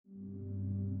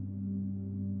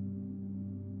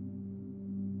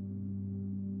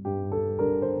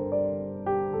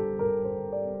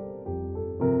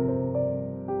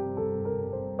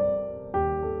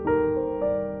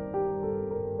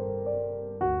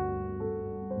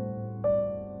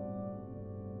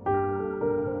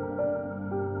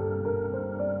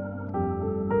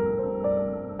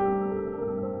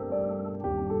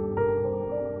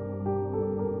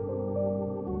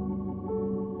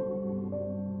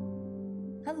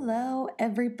Hello,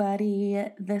 everybody.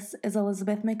 This is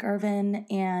Elizabeth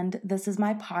McIrvin, and this is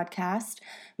my podcast,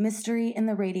 Mystery in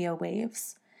the Radio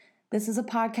Waves. This is a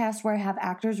podcast where I have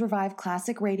actors revive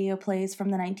classic radio plays from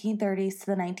the 1930s to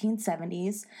the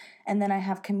 1970s, and then I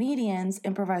have comedians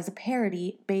improvise a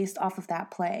parody based off of that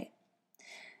play.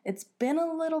 It's been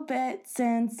a little bit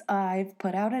since I've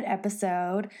put out an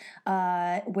episode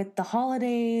with the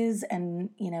holidays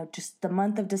and, just the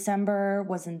month of December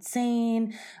was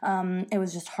insane. It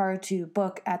was just hard to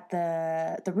book at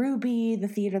the Ruby, the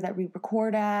theater that we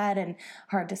record at, and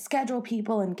hard to schedule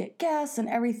people and get guests and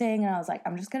everything. And I was like,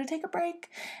 I'm just going to take a break.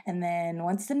 And then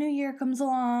once the new year comes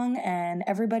along and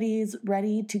everybody's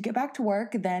ready to get back to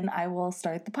work, then I will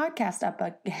start the podcast up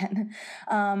again.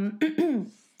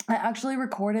 I actually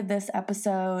recorded this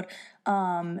episode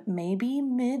maybe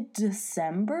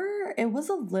mid-December. It was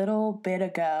a little bit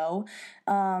ago,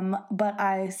 but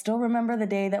I still remember the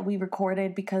day that we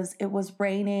recorded because it was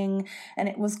raining and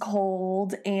it was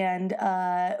cold, and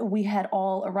we had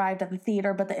all arrived at the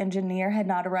theater, but the engineer had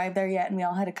not arrived there yet, and we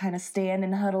all had to kind of stand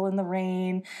and huddle in the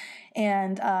rain.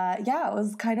 And it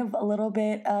was kind of a little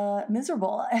bit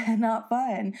miserable and not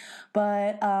fun,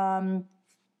 but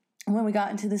when we got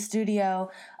into the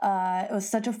studio, it was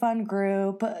such a fun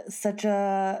group, such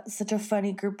a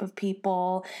funny group of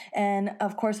people, and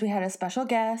of course we had a special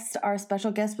guest. Our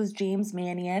special guest was James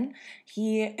Mannion.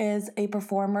 He is a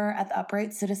performer at the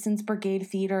Upright Citizens Brigade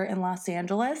Theater in Los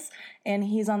Angeles, and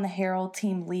he's on the Herald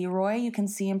Team Leroy. You can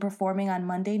see him performing on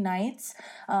Monday nights.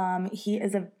 He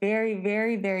is a very,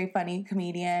 very, very funny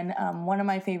comedian, one of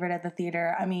my favorite at the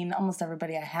theater. I mean, almost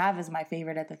everybody I have is my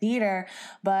favorite at the theater,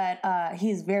 but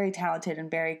he's very talented and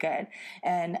very good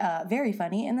and very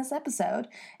funny in this episode.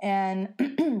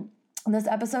 And this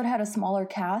episode had a smaller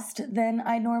cast than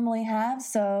I normally have,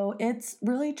 so it's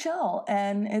really chill,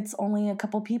 and it's only a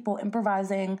couple people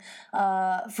improvising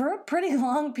for a pretty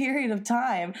long period of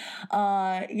time.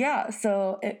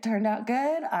 So it turned out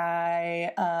good.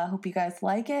 I hope you guys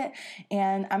like it,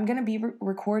 and I'm going to be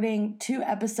recording 2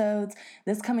 episodes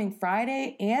this coming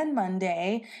Friday and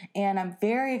Monday, and I'm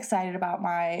very excited about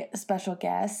my special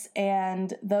guests,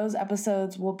 and those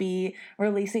episodes will be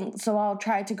releasing, so I'll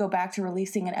try to go back to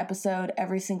releasing an episode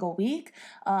every single week.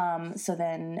 So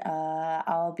then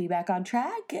I'll be back on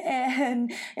track, and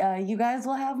you guys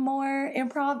will have more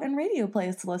improv and radio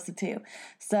plays to listen to.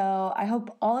 So I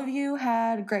hope all of you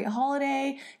had a great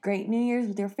holiday, great New Year's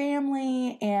with your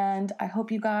family, and I hope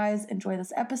you guys enjoy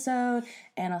this episode,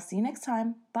 and I'll see you next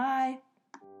time. Bye.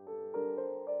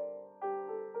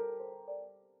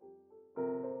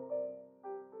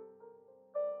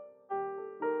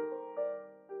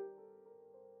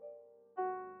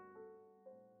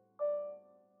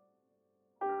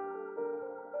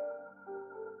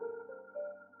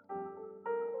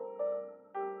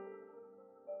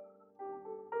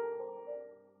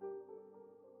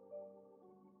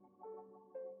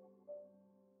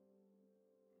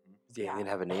 Does the alien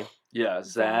have a name? Yeah,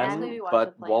 Zan,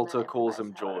 but Walter calls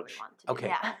him George. Okay.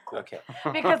 Yeah. Cool. Okay.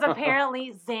 Because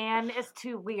apparently Zan is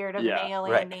too weird of an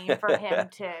alien name for him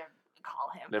to call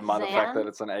him. Never mind the fact that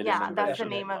it's an alien Yeah, invention. that's the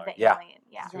name of the Yeah. alien.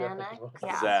 Yeah. Xanax.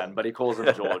 Yeah. Zan, but he calls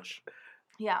him George.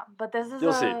 Yeah, but this is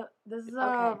You'll see.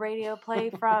 a radio play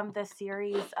from the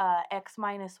series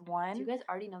X-1. Do you guys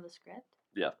already know the script?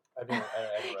 Yeah,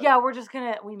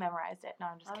 we memorized it. No,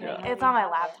 I'm just Okay. kidding. Yeah. It's on my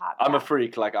laptop. I'm yeah. a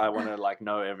freak. Like, I want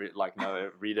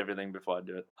to read everything before I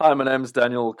do it. Hi, my name's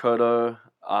Daniel Kodo.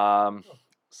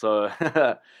 So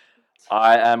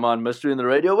I am on Mystery in the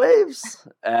Radio Waves,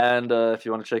 and if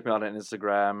you want to check me out on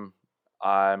Instagram,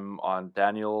 I'm on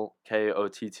Daniel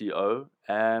Kotto.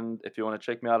 And if you want to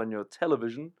check me out on your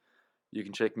television, you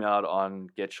can check me out on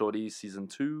Get Shorty Season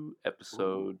 2,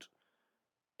 Episode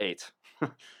 8.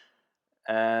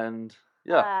 And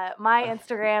yeah. My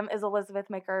Instagram is Elizabeth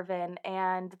McIrvin,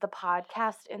 and the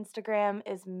podcast Instagram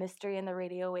is Mystery in the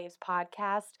Radio Waves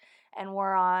Podcast, and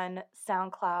we're on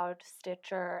SoundCloud,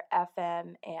 Stitcher,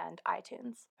 FM, and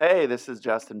iTunes. Hey, this is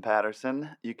Justin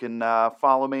Patterson. You can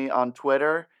follow me on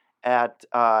Twitter at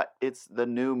It's the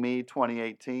New Me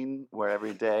 2018, where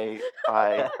every day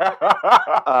at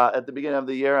the beginning of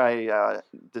the year, I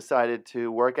decided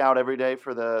to work out every day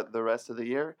for the rest of the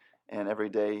year. And every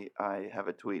day I have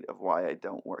a tweet of why I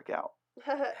don't work out.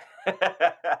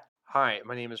 Hi,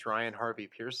 my name is Ryan Harvey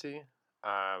Piercy.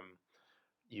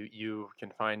 You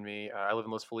can find me. I live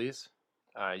in Los Feliz.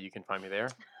 You can find me there.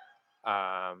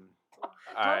 Don't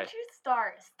you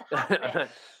start. Stop it.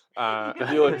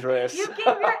 Your address. You gave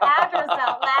your address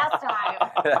out last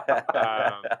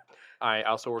time. I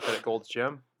also work at Gold's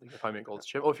Gym. You can find me at Gold's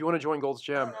Gym. Oh, if you want to join Gold's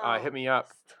Gym, hit me up,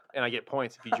 and I get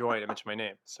points if you join and mention my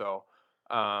name. So,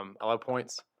 a lot of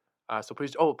points. So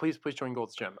please join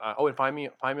Gold's Gym. And find me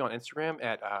on Instagram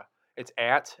at it's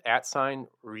 @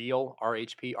 real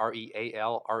RHP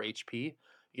REAL RHP.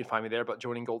 You can find me there. But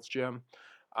joining Gold's Gym,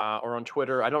 or on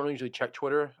Twitter. I don't usually check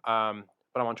Twitter, but I'm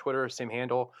on Twitter, same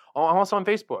handle. I'm also on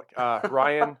Facebook.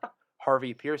 Ryan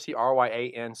Harvey Piercy,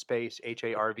 RYAN space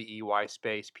HARVEY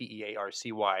space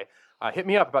PEARCY. Hit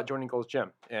me up about joining Gold's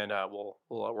Gym, and we'll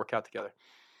work out together.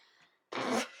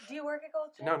 Do you work at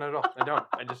Gold's Gym? No, not at all. I don't.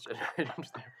 I'm just there.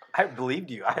 I believed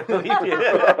you.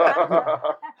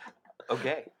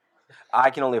 Okay. I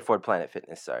can only afford Planet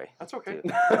Fitness. Sorry. That's okay.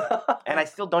 And I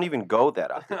still don't even go that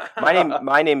often.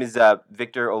 My name is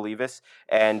Victor Olivas,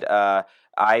 and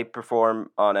I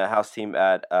perform on a house team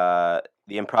at the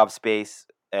Improv Space,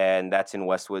 and that's in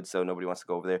Westwood. So nobody wants to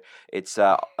go over there. It's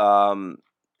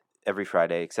every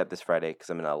Friday except this Friday because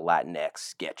I'm in a Latinx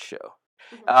sketch show.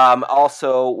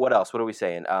 Also, what else? What are we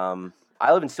saying?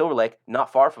 I live in Silver Lake,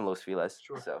 not far from Los Feliz.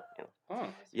 Sure. So,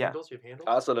 Yeah. Handles? You have handles?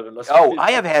 I also live in Los Oh, Angeles.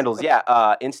 I have handles. Yeah.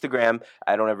 Instagram.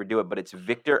 I don't ever do it, but it's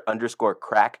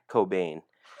Victor_Crack Cobain.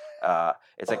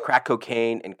 It's like crack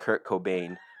cocaine and Kurt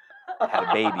Cobain had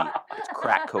a baby. It's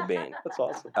Crack Cobain. That's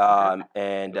awesome.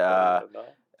 And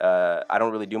I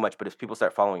don't really do much, but if people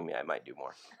start following me, I might do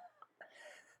more.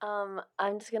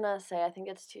 I'm just gonna say I think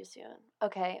it's too soon.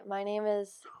 Okay, my name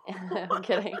is. I'm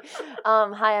kidding.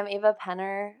 Hi, I'm Ava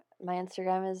Penner. My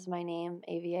Instagram is my name,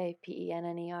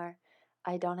 AVAPENNER.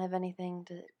 I don't have anything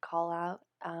to call out.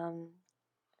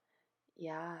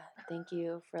 Yeah, thank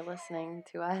you for listening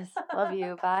to us. Love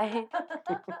you. Bye.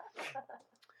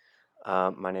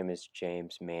 My name is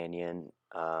James Mannion.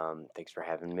 Thanks for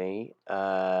having me.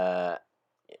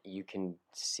 You can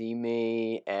see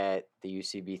me at the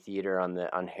UCB Theater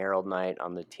on Herald Night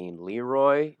on the Team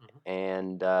Leroy,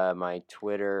 and my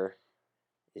Twitter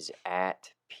is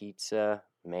at Pizza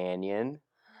Mannion.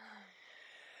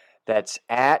 That's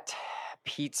at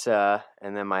Pizza,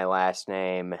 and then my last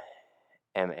name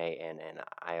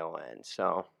MANNION.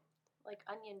 So, Like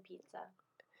onion pizza.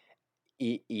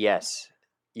 yes,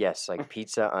 like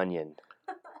pizza onion.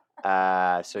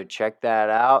 So check that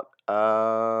out.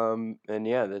 And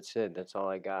yeah, that's it. That's all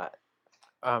I got.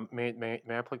 May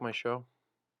I plug my show?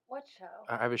 What show?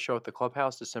 I have a show at the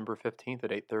Clubhouse December 15th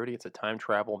at 8:30. It's a time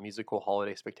travel musical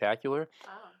holiday spectacular.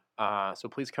 Oh. So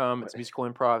please come. It's musical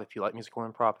improv. If you like musical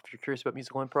improv, if you're curious about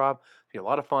musical improv, it'll be a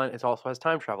lot of fun. It also has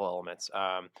time travel elements.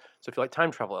 So if you like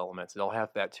time travel elements, it'll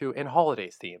have that too, and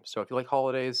holidays themes. So if you like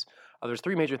holidays, there's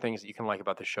 3 major things that you can like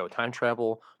about the show: time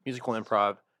travel, musical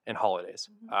improv, and holidays.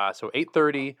 So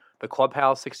 8:30, the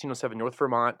Clubhouse, 1607 North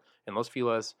Vermont in Los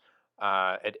Feliz,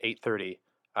 at 8:30,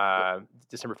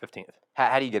 December 15th.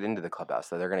 How do you get into the clubhouse?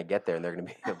 So they're gonna get there and they're gonna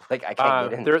be like, I can't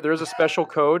get in. There's a special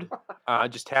code.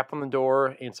 Just tap on the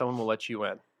door and someone will let you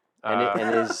in.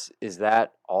 And is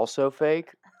that also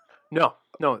fake? No,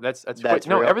 that's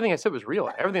real? Everything I said was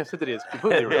real. Everything I said today is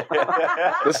completely real.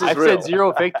 This is I've real. said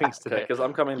 0 fake things today. Because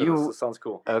I'm coming to this. It sounds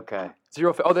cool. Okay.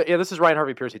 0. Yeah, this is Ryan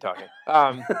Harvey Piercy talking.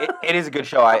 It is a good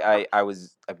show. I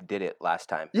did it last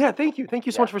time. Yeah, thank you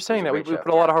so much for saying that. We great show.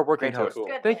 put a lot of hard work Great into host. it.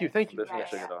 Good Thank you. Definitely Yeah,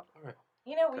 check it out.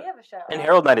 You know, we have a show. And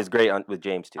Herald Night is great with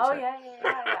James too. Oh, so. yeah.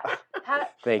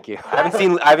 Thank you. I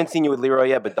haven't seen you with Leroy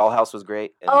yet, but Dollhouse was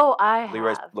great. And Oh, I have.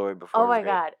 Leroy before. Oh was my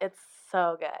great. God, it's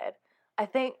so good. I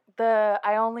think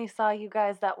I only saw you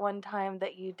guys that one time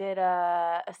that you did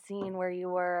a scene where you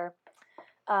were,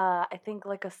 I think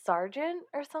like a sergeant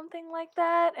or something like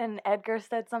that, and Edgar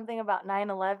said something about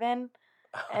 9/11,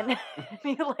 and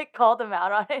you like called him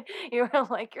out on it. You were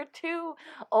like, "You're too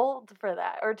old for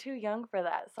that, or too young for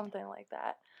that," something like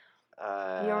that.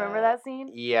 You remember that scene?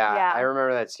 Yeah, Yeah. I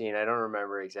remember that scene. I don't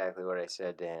remember exactly what I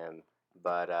said to him,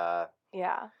 but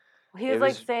Yeah. He It was like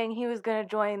was- saying he was going to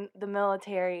join the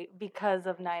military because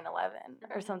of 9/11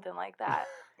 or something like that.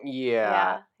 yeah.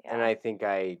 Yeah. And I think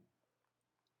I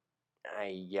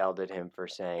yelled at him for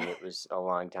saying it was a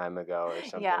long time ago or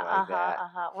something like that.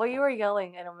 Well, you were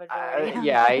yelling at a majority. of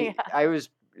Yeah, them, I was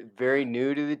very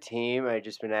new to the team. I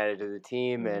just been added to the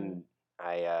team, Mhm. and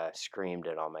I screamed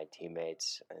at all my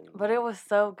teammates. And But it was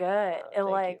so good. It thank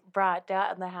like you. brought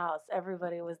down the house.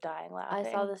 Everybody was dying I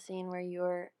laughing. saw the scene where you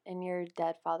were in your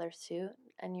dead father's suit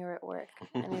and you were at work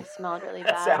and you smelled really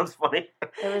That bad. sounds funny.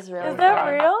 It was really Is that bad.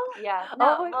 real? Yeah. Oh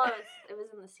No, my well, it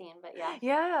was in the scene, but yeah.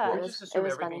 Yeah. It We was- just assume it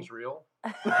was everything's funny. real.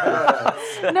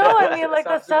 No, I mean like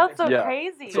that sounds so Yeah.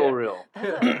 crazy. It's all real.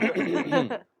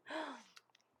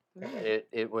 That's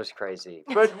It was crazy.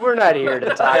 But we're not here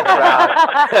to talk about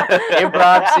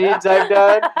improv scenes I've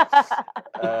done.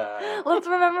 Let's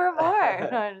remember more.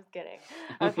 No, I'm just kidding.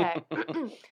 Okay.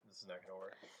 This is not gonna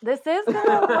work. This is gonna It's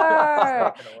work. not gonna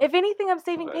work. If anything, I'm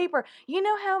saving What? paper. You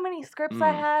know how many scripts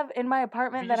I Mm. have in my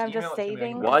apartment you that just I'm just email it to me, I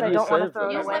saving can Why because do I you don't want to save throw them?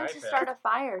 it Use away? them to iPad. start a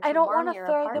fire. I to don't warm wanna your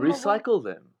throw them apartment. away. Recycle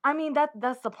them. I mean,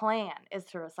 that's the plan is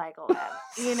to recycle them.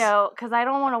 You know, because I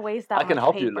don't want to waste that I can much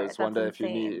help paper. you, Liz. One day That's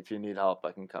insane. if you need help,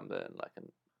 I can come there and I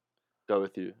can go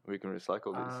with you. We can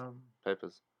recycle these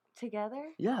papers. Together?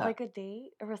 Yeah. Like a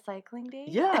date? A recycling date?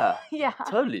 Yeah. Yeah.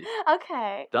 Totally.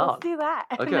 Okay. Down. Let's do that.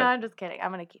 Okay. No, I'm just kidding. I'm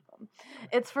gonna keep them.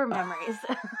 It's for memories.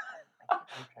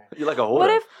 Okay. You're like a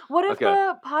hoarder. What if Okay.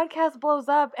 the podcast blows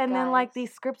up and then like Guys.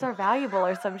 these scripts are valuable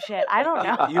or some shit? I don't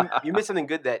know. You missed something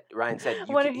good that Ryan said.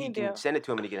 What He did he can do? send it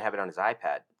to him and he can have it on his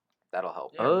iPad. That'll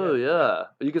help. Yeah, Oh yeah.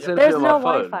 You can Yeah. send it There's to no my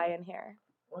phone. Wi-Fi in here.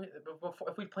 Well,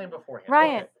 if we plan beforehand.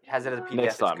 Ryan. Okay. Has it as a PDF.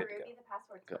 Next it's time. good to go. the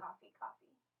password to Okay.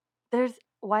 There's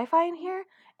Wi-Fi in here?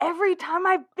 Every time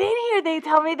I've been here, they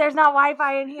tell me there's not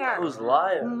Wi-Fi in here. Those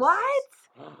liars. What?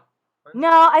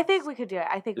 No, I think we could do it.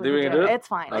 I think You we think we could can do do it. it? It's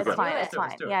fine. Okay. It's fine. Let's It's do it, fine.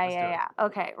 let's do it, Yeah, let's do it. yeah.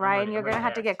 Okay, I'm Ryan, ready, you're I'm gonna ready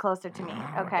have to to get ask. closer to me.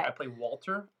 Okay. I play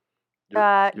Walter.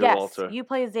 You're Yes, Walter. you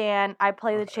play Zan. I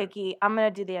play the Okay. Chickie. I'm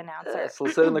gonna do the announcer. Yeah, so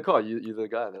sit in the car. You're the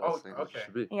guy that I Oh, was thinking okay. you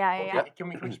should be. Yeah, Well, yeah, yeah. Can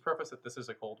we just preface that this is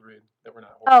a cold read that we're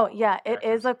not? Oh, holding yeah. It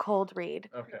actors? is a cold read.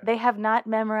 Okay. They have not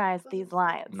memorized these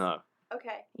lines. No.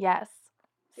 Okay. Yes.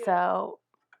 Do it. So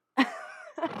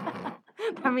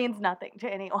that means nothing to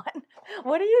anyone.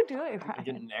 What are you doing, I get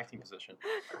in Ryan? an acting position.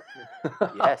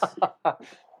 Yes.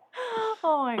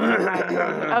 Oh my god,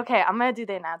 Ryan. Okay, I'm gonna do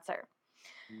the announcer.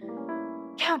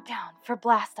 Countdown for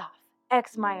blast off.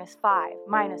 X minus 5,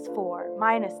 minus 4,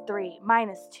 minus 3,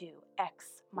 minus 2,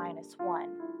 X minus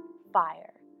 1.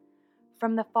 Fire.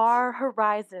 From the far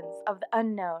horizons of the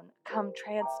unknown come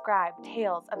transcribed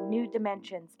tales of new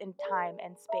dimensions in time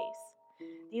and space.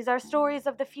 These are stories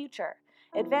of the future,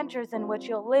 adventures in which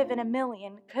you'll live in a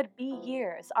million, could be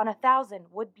years, on 1,000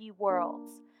 would-be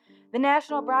worlds. The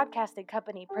National Broadcasting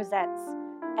Company presents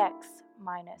X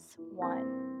minus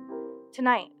 1.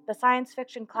 Tonight, the science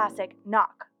fiction classic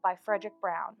Knock by Frederick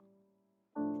Brown.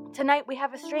 Tonight, we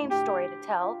have a strange story to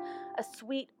tell, a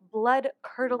sweet,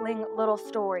 blood-curdling little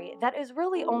story that is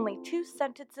really only 2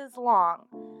 sentences long.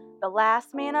 The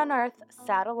last man on Earth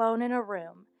sat alone in a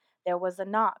room. There was a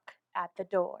knock at the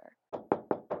door.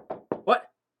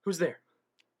 What? Who's there?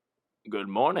 Good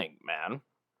morning, man.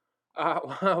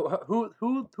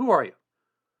 Who are you?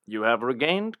 You have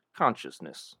regained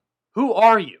consciousness. Who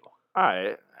are you?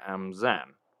 I am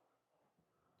Zan.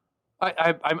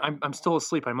 I'm still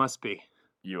asleep. I must be.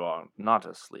 You are not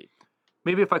asleep.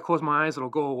 Maybe if I close my eyes, it'll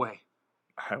go away.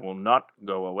 I will not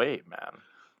go away, man.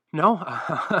 No,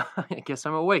 I guess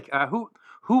I'm awake.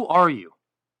 Who are you?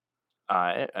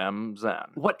 I am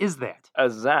Zan. What is that? A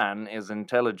Zan is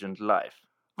intelligent life.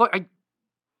 Look,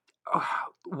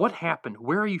 what happened?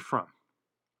 Where are you from?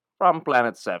 From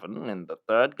Planet 7 in the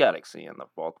 3rd galaxy in the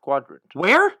 4th quadrant.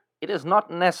 Where? It is not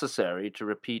necessary to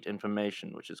repeat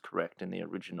information which is correct in the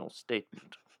original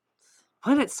statement.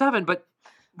 Planet 7, but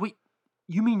wait,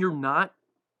 you mean you're not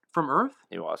from Earth?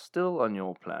 You are still on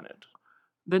your planet.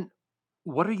 Then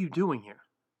what are you doing here?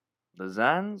 The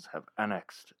Zans have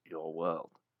annexed your world.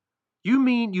 You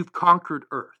mean you've conquered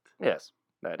Earth? Yes,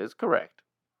 that is correct.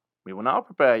 We will now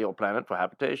prepare your planet for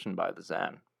habitation by the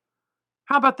Zan.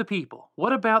 How about the people?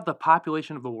 What about the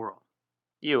population of the world?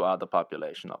 You are the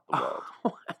population of the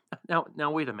world.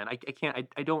 Now wait a minute. I can't.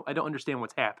 I don't understand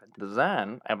what's happened. The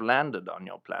Zan have landed on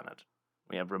your planet.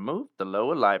 We have removed the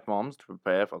lower life forms to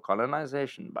prepare for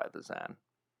colonization by the Zan.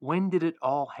 When did it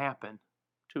all happen?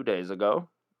 2 days ago.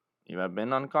 You have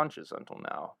been unconscious until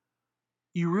now.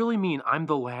 You really mean I'm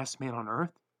the last man on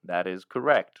Earth? That is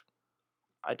correct.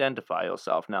 Identify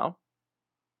yourself now.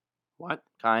 What?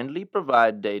 Kindly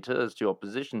provide data as to your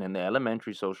position in the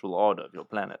elementary social order of your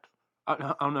planet.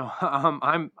 Oh no.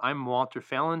 I'm Walter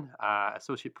Fallon,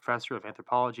 associate professor of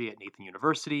anthropology at Nathan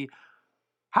University.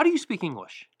 How do you speak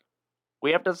English?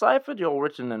 We have deciphered your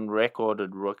written and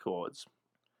recorded records.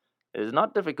 It is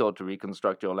not difficult to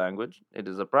reconstruct your language. It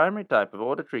is a primary type of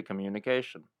auditory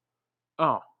communication.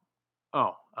 Oh.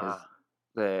 Is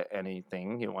there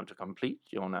anything you want to complete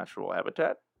your natural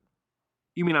habitat?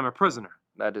 You mean I'm a prisoner?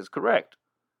 That is correct.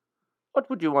 What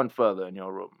would you want further in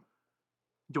your room?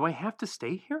 Do I have to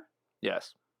stay here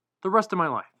Yes, the rest of my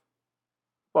life?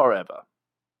 forever.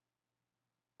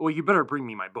 Well, you better bring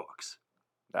me my books.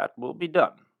 That will be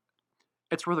done.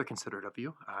 It's rather considerate of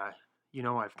you.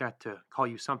 I've got to call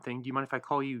you something. Do you mind if I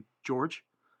call you George?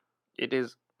 It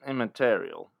is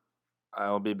immaterial. I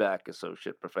will be back,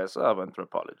 Associate Professor of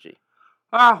Anthropology.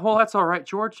 Well, that's all right,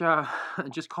 George.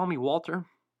 Just call me Walter.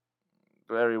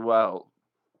 Very well,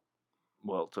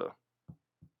 Walter.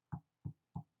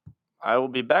 I will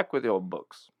be back with your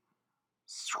books.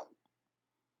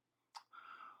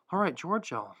 All right,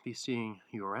 George, I'll be seeing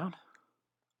you around.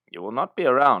 You will not be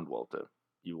around, Walter.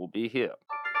 You will be here.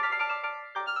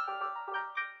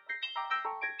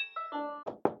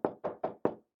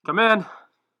 Come in.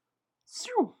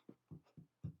 Shoo.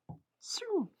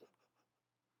 Shoo.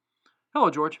 Hello,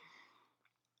 George.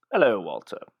 Hello,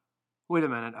 Walter. Wait a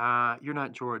minute. You're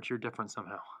not George. You're different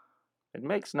somehow. It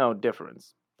makes no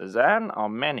difference. The Zan are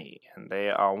many, and they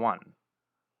are one.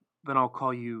 Then I'll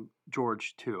call you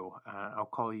George, too. I'll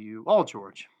call you all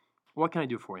George. What can I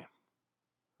do for you?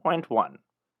 Point 1.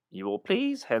 You will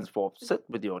please henceforth sit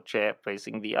with your chair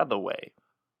facing the other way.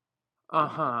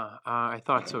 Uh-huh. I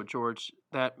thought so, George.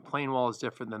 That plain wall is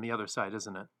different than the other side,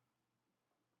 isn't it?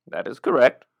 That is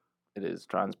correct. It is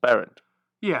transparent.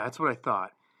 Yeah, that's what I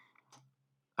thought.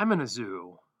 I'm in a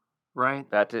zoo, right?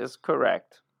 That is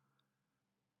correct.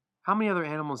 How many other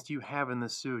animals do you have in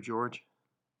this zoo, George?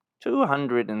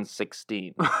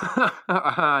 216.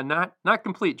 Not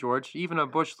complete, George. Even a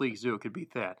Bush League zoo could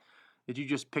beat that. Did you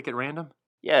just pick at random?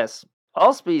 Yes,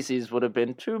 all species would have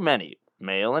been too many.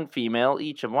 Male and female,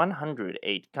 each of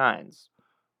 108 kinds.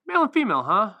 Male and female,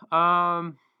 huh?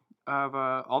 Of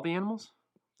all the animals?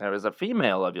 There is a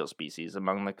female of your species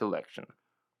among the collection.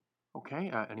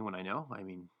 Okay, anyone I know? I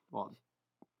mean, well,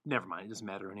 never mind. It doesn't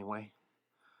matter anyway.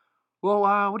 Well,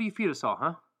 what do you feed us all,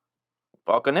 huh?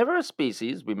 For carnivorous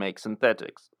species, we make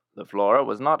synthetics. The flora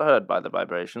was not hurt by the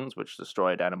vibrations which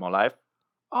destroyed animal life.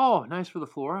 Oh, nice for the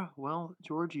flora. Well,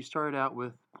 George, you started out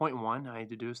with 0.1. I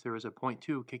deduced there was a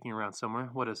 0.2 kicking around somewhere.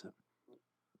 What is it?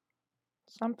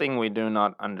 Something we do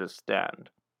not understand.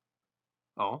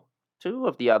 Oh? 2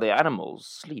 of the other animals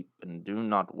sleep and do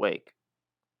not wake.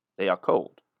 They are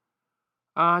cold.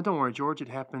 Don't worry, George. It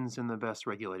happens in the best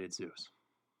regulated zoos.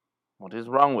 What is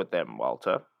wrong with them,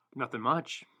 Walter? Nothing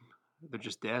much. They're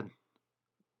just dead.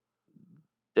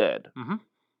 Dead. Mm-hmm.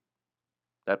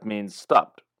 That means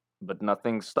stopped. But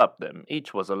nothing stopped them.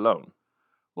 Each was alone.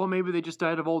 Well, maybe they just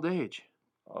died of old age.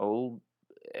 Old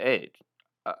age?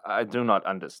 I do not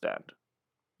understand.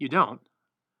 You don't?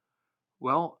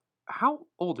 Well, how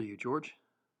old are you, George?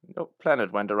 Your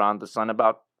planet went around the sun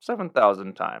about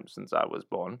 7,000 times since I was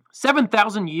born.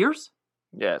 7,000 years?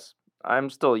 Yes, I'm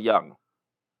still young.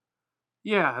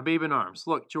 Yeah, a babe in arms.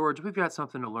 Look, George, we've got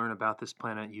something to learn about this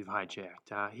planet you've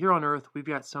hijacked. Here on Earth, we've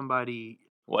got somebody...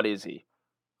 What is he?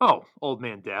 Oh, Old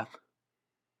Man Death.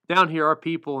 Down here, our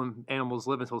people and animals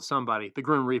live until somebody, the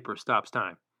Grim Reaper, stops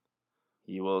time.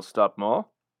 He will stop more?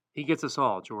 He gets us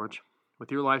all, George.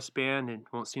 With your lifespan, it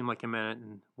won't seem like a minute,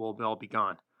 and we'll all be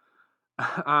gone.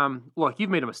 Look, you've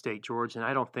made a mistake, George, and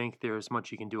I don't think there's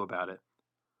much you can do about it.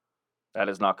 That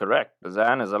is not correct. The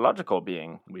Zan is a logical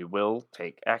being. We will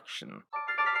take action.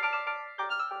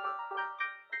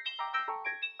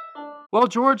 Well,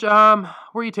 George, where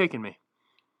are you taking me?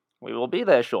 We will be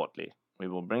there shortly. We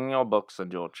will bring your books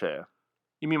and your chair.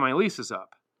 You mean my lease is up?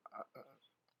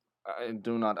 I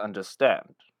do not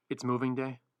understand. It's moving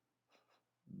day?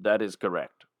 That is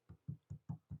correct.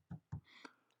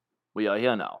 We are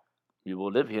here now. We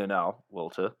will live here now,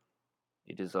 Walter.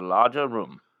 It is a larger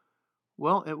room.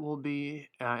 Well, it will be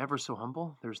ever so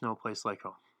humble. There's no place like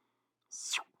home.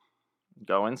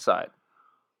 Go inside.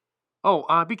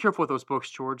 Oh, be careful with those books,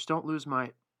 George. Don't lose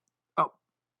my... Oh,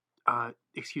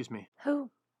 excuse me. Who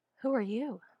are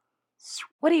you?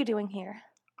 What are you doing here?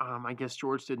 I guess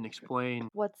George didn't explain.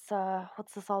 What's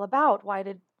this all about? Why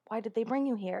did they bring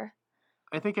you here?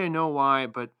 I think I know why,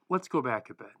 but let's go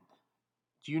back a bit.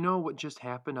 Do you know what just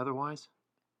happened otherwise?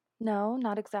 No,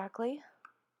 not exactly.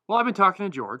 Well, I've been talking to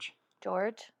George.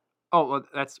 George? Oh, well,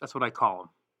 that's what I call them.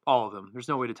 All of them. There's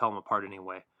no way to tell them apart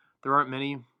anyway. There aren't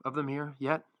many of them here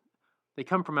yet. They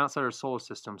come from outside our solar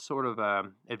system, sort of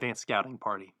advanced scouting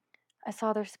party. I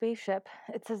saw their spaceship.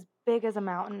 It's as big as a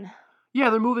mountain.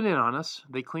 Yeah, they're moving in on us.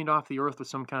 They cleaned off the Earth with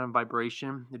some kind of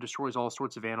vibration. It destroys all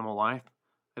sorts of animal life.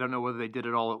 I don't know whether they did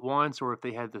it all at once or if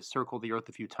they had to circle the Earth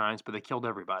a few times, but they killed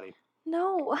everybody.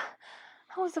 No,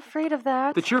 I was afraid of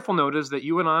that. The cheerful note is that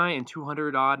you and I and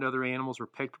 200-odd other animals were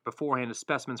picked beforehand as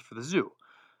specimens for the zoo.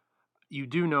 You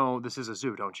do know this is a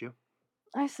zoo, don't you?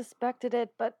 I suspected it,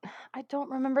 but I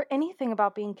don't remember anything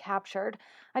about being captured.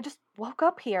 I just woke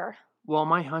up here. Well,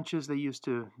 my hunch is they used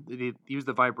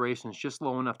the vibrations just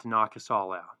low enough to knock us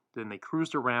all out. Then they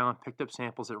cruised around, picked up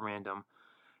samples at random,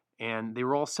 and they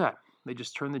were all set. They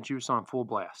just turned the juice on full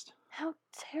blast. How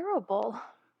terrible.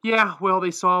 Yeah, well,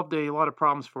 they solved a lot of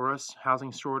problems for us.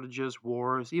 Housing shortages,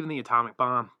 wars, even the atomic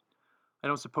bomb. I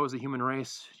don't suppose the human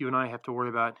race, you and I, have to worry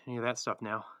about any of that stuff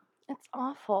now. It's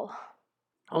awful.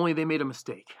 Only they made a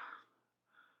mistake.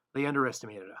 They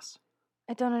underestimated us.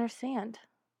 I don't understand.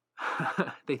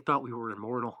 They thought we were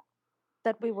immortal.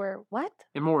 That we were what?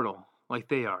 Immortal, like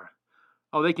they are.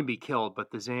 Oh, they can be killed, but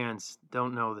the Zans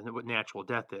don't know what natural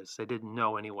death is. They didn't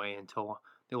know anyway until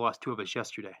they lost 2 of us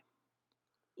yesterday.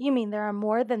 You mean there are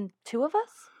more than 2 of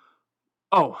us?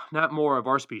 Oh, not more of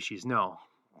our species, no.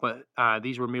 But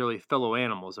these were merely fellow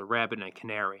animals, a rabbit and a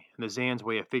canary. And the Zan's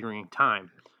way of figuring time,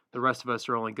 the rest of us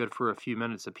are only good for a few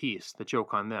minutes apiece. The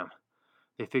joke on them.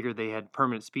 They figured they had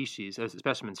permanent species as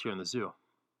specimens here in the zoo.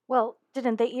 Well,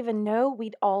 didn't they even know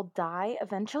we'd all die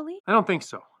eventually? I don't think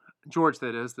so. George,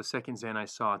 that is, the second Zan I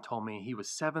saw, told me he was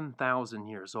 7,000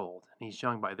 years old, and he's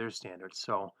young by their standards,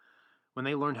 so when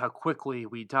they learned how quickly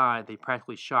we died, they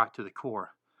practically shocked to the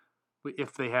core.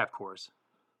 If they have cores.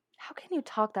 How can you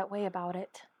talk that way about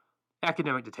it?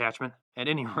 Academic detachment. At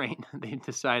any rate, they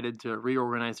decided to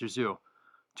reorganize their zoo.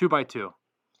 2 by 2.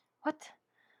 What?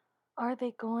 Are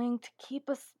they going to keep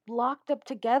us locked up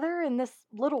together in this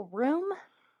little room?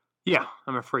 Yeah,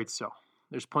 I'm afraid so.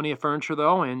 There's plenty of furniture,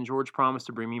 though, and George promised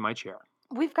to bring me my chair.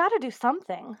 We've got to do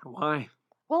something. Why?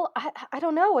 Well, I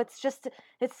don't know. It's just,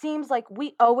 it seems like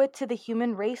we owe it to the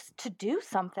human race to do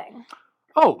something.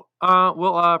 Oh,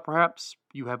 perhaps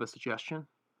you have a suggestion?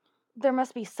 There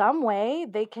must be some way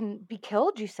they can be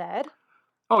killed, you said.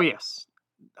 Oh, yes.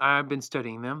 I've been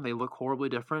studying them. They look horribly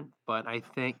different, but I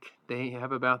think they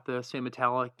have about the same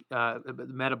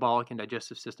metabolic and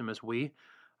digestive system as we.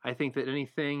 I think that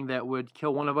anything that would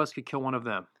kill one of us could kill one of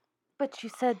them. But you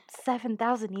said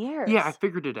 7,000 years. Yeah, I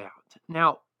figured it out.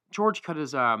 Now, George cut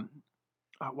his,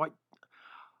 what?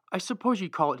 I suppose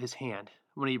you'd call it his hand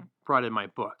when he brought in my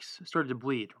books. It started to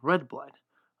bleed, red blood.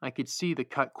 I could see the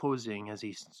cut closing as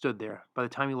he stood there. By the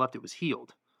time he left, it was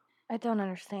healed. I don't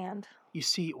understand. You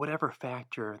see, whatever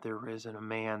factor there is in a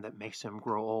man that makes him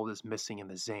grow old is missing in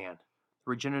the Zan. The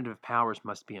regenerative powers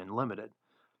must be unlimited.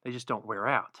 They just don't wear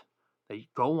out. They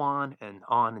go on and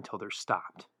on until they're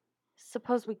stopped.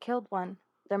 Suppose we killed one.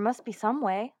 There must be some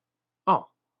way. Oh,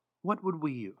 what would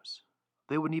we use?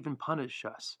 They wouldn't even punish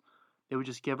us. They would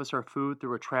just give us our food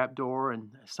through a trap door and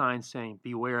a sign saying,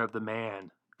 "Beware of the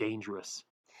man, dangerous."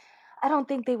 I don't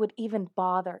think they would even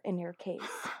bother in your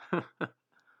case.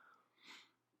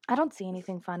 I don't see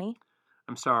anything funny.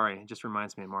 I'm sorry, it just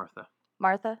reminds me of Martha.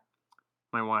 Martha?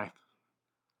 My wife.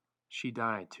 She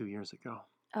died 2 years ago.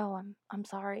 Oh, I'm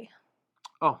sorry.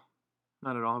 Oh,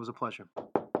 not at all. It was a pleasure.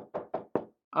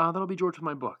 That'll be George with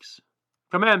my books.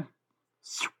 Come in.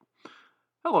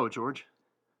 Hello, George.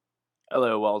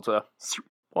 Hello, Walter.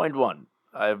 Point 1.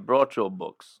 I have brought your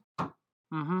books.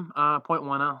 Point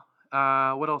 1.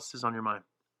 What else is on your mind?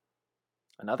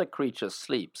 Another creature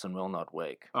sleeps and will not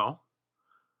wake. Oh?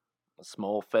 A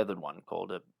small feathered one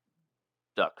called a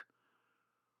duck.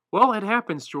 Well, it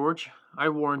happens, George. I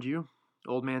warned you.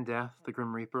 Old Man Death, the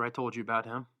Grim Reaper, I told you about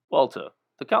him. Walter,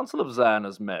 the Council of Zan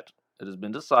has met. It has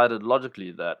been decided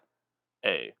logically that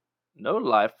A. No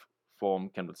life form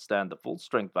can withstand the full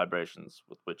strength vibrations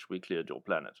with which we cleared your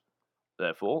planet.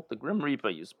 Therefore, the Grim Reaper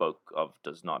you spoke of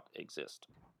does not exist.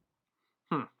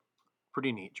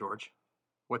 Pretty neat, George.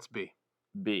 What's B?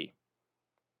 B.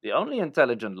 The only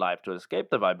intelligent life to escape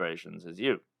the vibrations is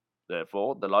you.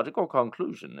 Therefore, the logical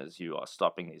conclusion is you are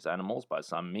stopping these animals by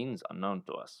some means unknown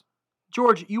to us.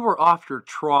 George, you were off your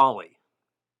trolley.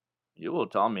 You will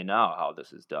tell me now how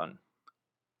this is done.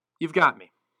 You've got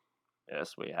me.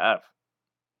 Yes, we have.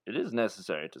 It is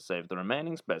necessary to save the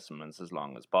remaining specimens as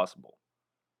long as possible.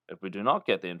 If we do not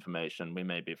get the information, we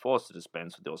may be forced to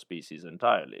dispense with your species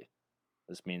entirely.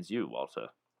 This means you, Walter,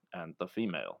 and the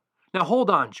female. Now hold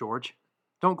on, George.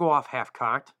 Don't go off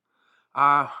half-cocked.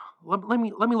 Let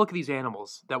me look at these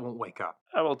animals that won't wake up.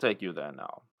 I will take you there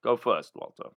now. Go first,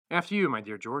 Walter. After you, my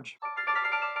dear George.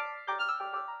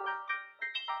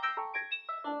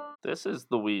 This is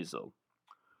the weasel.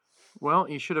 Well,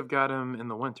 you should have got him in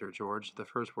the winter, George. The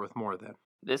fur's worth more then.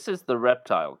 This is the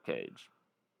reptile cage.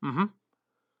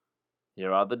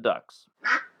 Here are the ducks.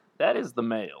 That is the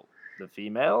male. The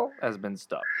female has been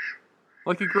stopped.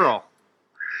 Lucky girl.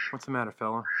 What's the matter,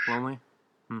 fella? Lonely?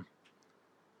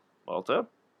 Walter,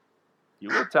 you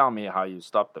will tell me how you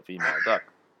stopped the female duck.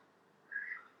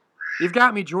 You've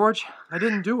got me, George. I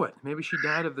didn't do it. Maybe she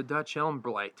died of the Dutch elm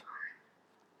blight.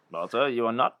 Walter, you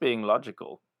are not being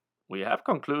logical. We have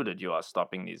concluded you are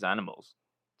stopping these animals.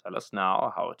 Tell us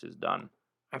now how it is done.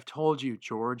 I've told you,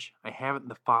 George. I haven't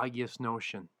the foggiest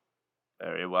notion.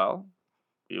 Very well.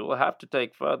 You will have to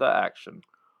take further action.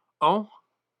 Oh?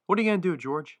 What are you going to do,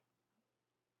 George?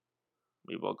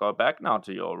 We will go back now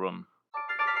to your room.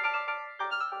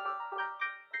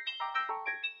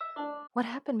 What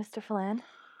happened, Mr. Phelan?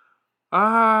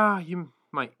 You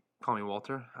might call me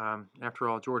Walter. After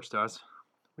all, George does.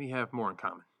 We have more in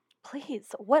common.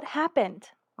 Please, what happened?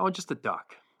 Oh, just a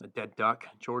duck. a dead duck.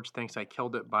 George thinks I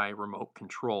killed it by remote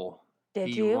control. Did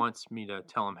he you? wants me to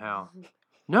tell him how.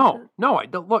 No, I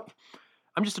don't. Look,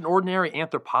 I'm just an ordinary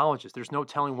anthropologist. There's no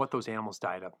telling what those animals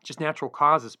died of. Just natural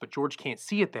causes, but George can't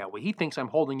see it that way. He thinks I'm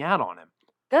holding out on him.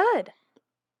 Good.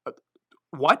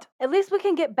 What? At least we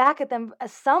can get back at them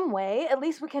some way. At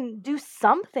least we can do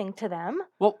something to them.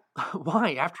 Well,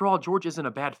 why? After all, George isn't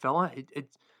a bad fella.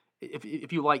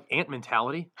 If you like ant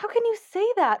mentality. How can you say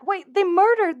that? Wait, they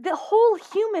murdered the whole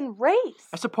human race.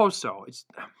 I suppose so.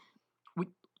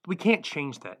 We can't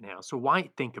change that now, so why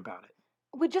think about it?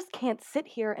 We just can't sit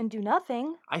here and do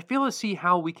nothing. I fail to see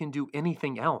how we can do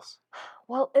anything else.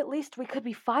 Well, at least we could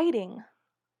be fighting.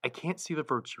 I can't see the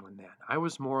virtue in that. I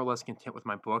was more or less content with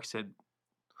my books, and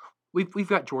we've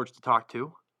got George to talk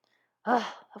to. Ugh,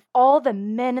 of all the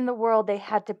men in the world they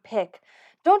had to pick,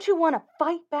 don't you want to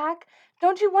fight back?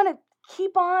 Don't you want to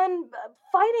keep on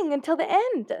fighting until the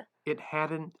end? It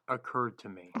hadn't occurred to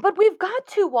me. But we've got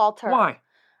to, Walter. Why?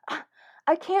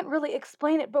 I can't really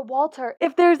explain it, but Walter,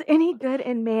 if there's any good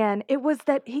in man, it was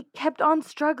that he kept on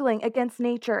struggling against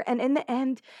nature, and in the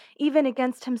end, even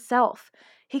against himself.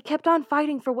 He kept on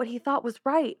fighting for what he thought was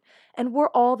right, and we're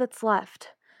all that's left.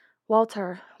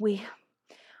 Walter, we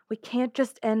can't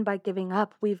just end by giving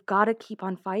up. We've got to keep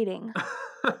on fighting.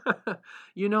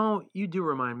 You know, you do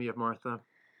remind me of Martha.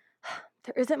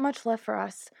 There isn't much left for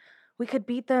us. We could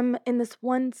beat them in this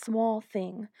one small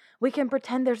thing. We can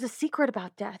pretend there's a secret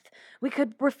about death. We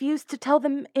could refuse to tell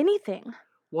them anything.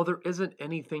 Well, there isn't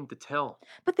anything to tell.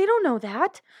 But they don't know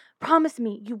that. Promise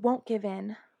me you won't give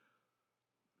in.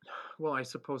 Well, I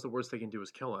suppose the worst they can do is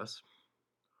kill us.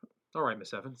 All right,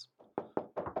 Miss Evans.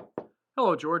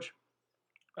 Hello, George.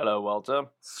 Hello, Walter.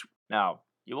 Now,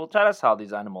 you will tell us how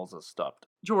these animals are stopped.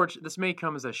 George, this may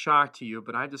come as a shock to you,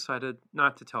 but I decided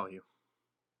not to tell you.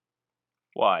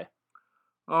 Why?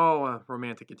 Oh, a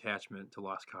romantic attachment to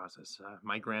lost causes.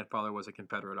 My grandfather was a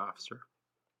Confederate officer.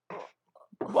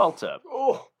 Walter.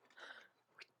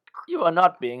 You are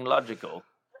not being logical.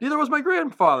 Neither was my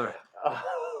grandfather.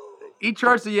 He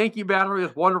charged the Yankee battery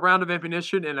with one round of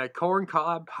ammunition and a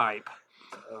corncob pipe.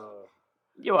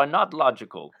 You are not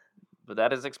logical, but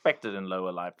that is expected in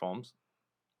lower life forms.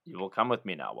 You will come with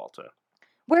me now, Walter.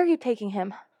 Where are you taking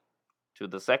him? To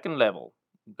the second level.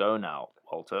 Go now,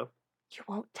 Walter. You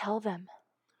won't tell them.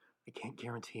 I can't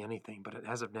guarantee anything, but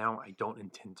as of now, I don't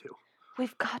intend to.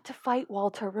 We've got to fight,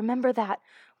 Walter. Remember that.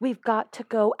 We've got to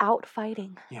go out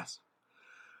fighting. Yes.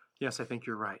 Yes, I think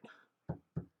you're right.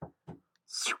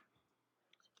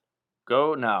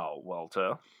 Go now,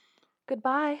 Walter.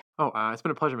 Goodbye. Oh, it's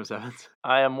been a pleasure, Miss Evans.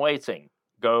 I am waiting.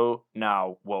 Go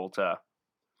now, Walter.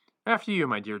 After you,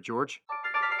 my dear George.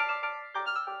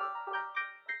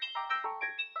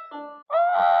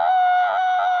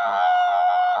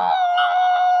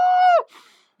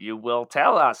 You will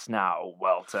tell us now,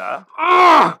 Walter.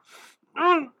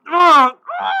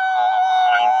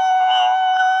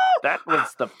 That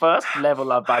was the first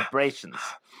level of vibrations.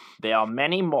 There are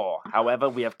many more. However,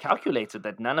 we have calculated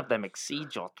that none of them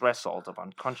exceed your threshold of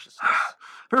unconsciousness.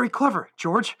 Very clever,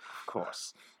 George. Of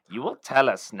course. You will tell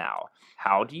us now.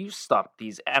 How do you stop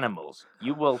these animals?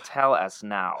 You will tell us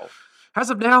now. As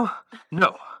of now,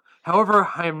 no. However,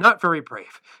 I am not very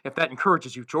brave, if that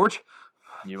encourages you, George.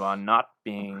 You are not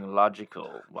being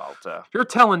logical, Walter. You're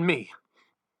telling me.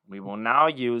 We will now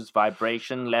use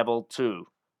vibration level 2.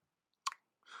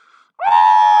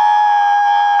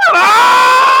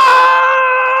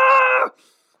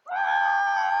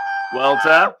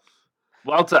 Walter?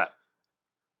 Walter?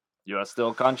 You are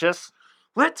still conscious?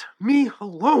 Let me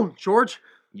alone, George.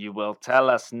 You will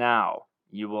tell us now.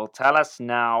 You will tell us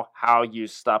now how you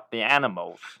stop the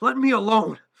animals. Let me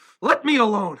alone. Let me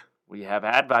alone. We have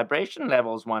had vibration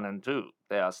levels 1 and 2.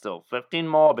 There are still 15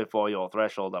 more before your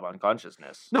threshold of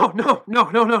unconsciousness. No.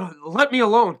 Let me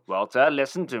alone. Walter,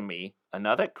 listen to me.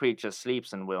 Another creature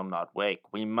sleeps and will not wake.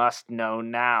 We must know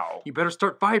now. You better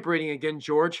start vibrating again,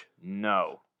 George.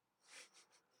 No.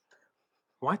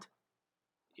 What?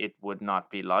 It would not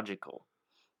be logical.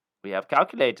 We have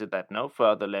calculated that no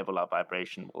further level of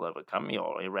vibration will overcome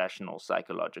your irrational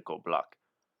psychological block.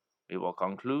 We will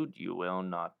conclude you will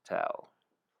not tell.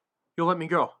 You'll let me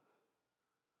go.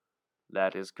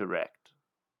 That is correct.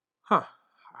 Huh.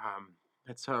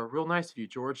 It's real nice of you,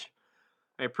 George.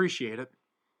 I appreciate it.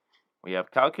 We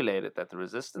have calculated that the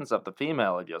resistance of the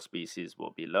female of your species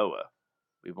will be lower.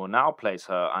 We will now place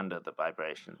her under the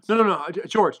vibrations. No,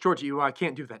 George, you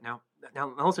can't do that now.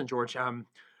 Now listen, George.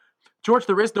 George,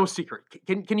 there is no secret.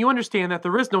 Can you understand that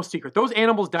there is no secret? Those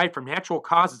animals died from natural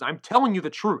causes. I'm telling you the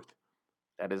truth.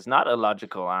 That is not a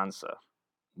logical answer.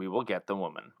 We will get the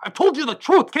woman. I told you the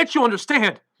truth. Can't you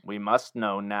understand? We must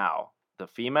know now. The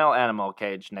female animal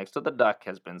cage next to the duck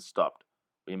has been stopped.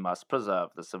 We must preserve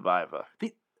the survivor.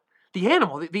 The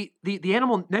animal, the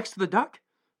animal next to the duck?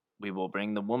 We will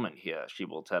bring the woman here. She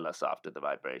will tell us after the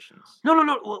vibrations. No.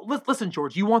 Listen,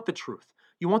 George, you want the truth.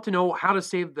 You want to know how to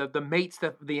save the mates,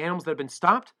 the animals that have been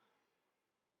stopped?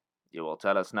 You will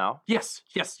tell us now? Yes.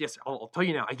 I'll tell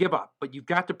you now. I give up. But you've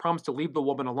got to promise to leave the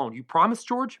woman alone. You promise,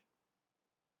 George?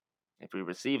 If we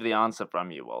receive the answer from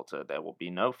you, Walter, there will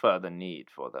be no further need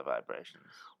for the vibrations.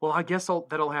 Well, I guess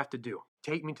that'll have to do.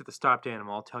 Take me to the stopped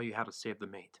animal. I'll tell you how to save the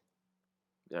mate.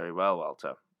 Very well,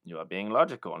 Walter. You are being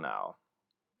logical now.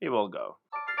 We will go.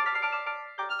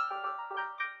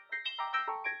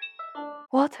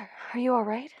 Walter, are you all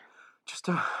right? Just,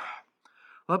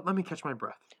 let me catch my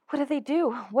breath. What did they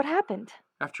do? What happened?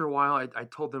 After a while, I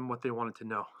told them what they wanted to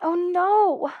know. Oh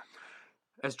no!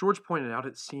 As George pointed out,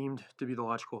 it seemed to be the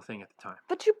logical thing at the time.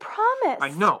 But you promised!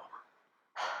 I know.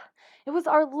 It was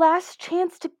our last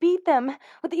chance to beat them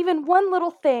with even one little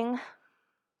thing.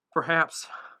 Perhaps.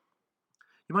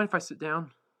 You mind if I sit down?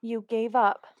 You gave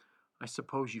up. I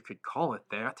suppose you could call it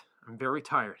that. I'm very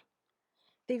tired.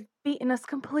 They've beaten us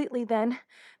completely then.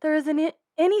 There isn't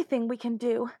anything we can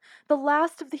do. The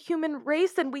last of the human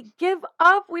race, and we give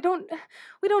up. We don't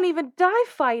even die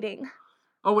fighting.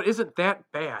 Oh, it isn't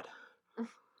that bad.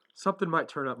 Something might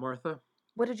turn up, Martha.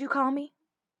 What did you call me?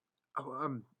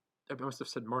 Oh, I must have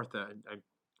said Martha.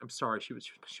 I'm sorry. She was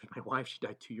my wife. She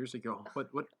died 2 years ago.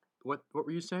 What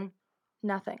were you saying?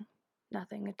 Nothing.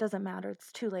 It doesn't matter.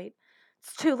 It's too late.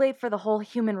 It's too late for the whole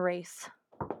human race.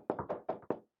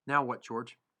 Now what,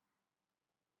 George?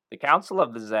 The Council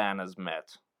of the Zan has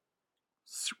met.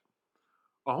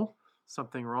 Oh,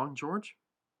 something wrong, George?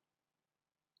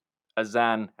 A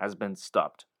Zan has been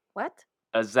stopped. What?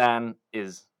 A Zan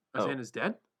is... Azan is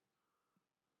dead?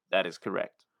 That is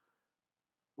correct.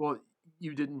 Well,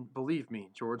 you didn't believe me,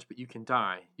 George, but you can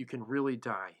die. You can really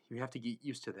die. You have to get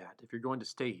used to that if you're going to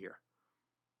stay here.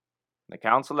 The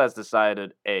Council has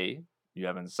decided A, you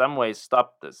have in some way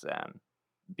stopped the Zan.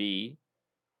 B,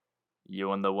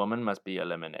 you and the woman must be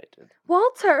eliminated.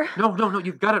 Walter! No,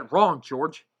 you've got it wrong,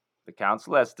 George. The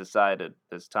Council has decided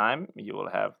this time you will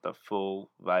have the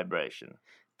full vibration.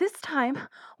 This time?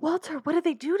 Walter, what did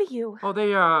they do to you? Oh,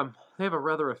 they have a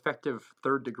rather effective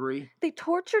 3rd degree. They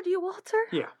tortured you, Walter?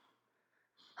 Yeah.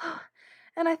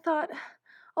 And I thought,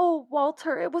 oh,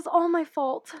 Walter, it was all my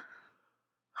fault.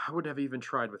 I wouldn't have even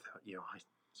tried without you. I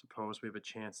suppose we have a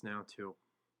chance now to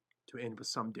end with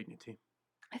some dignity.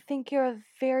 I think you're a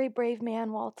very brave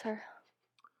man, Walter.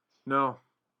 No,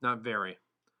 not very.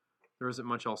 There isn't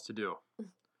much else to do.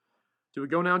 Do we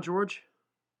go now, George?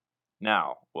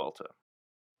 Now, Walter.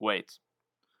 Wait.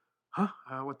 Huh?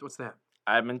 What's that?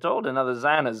 I've been told another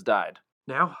Zan has died.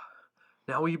 Now?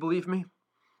 Now will you believe me?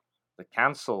 The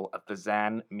Council of the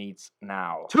Zan meets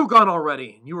now. 2 gone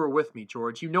already, and you were with me,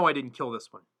 George. You know I didn't kill this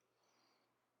one.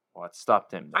 What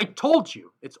stopped him? I told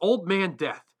you! It's Old Man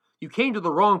Death. You came to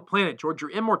the wrong planet, George.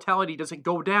 Your immortality doesn't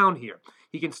go down here.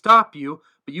 He can stop you,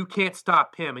 but you can't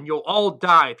stop him, and you'll all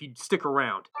die if you stick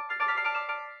around.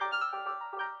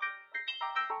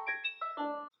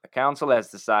 The Council has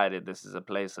decided this is a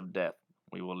place of death.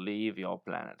 We will leave your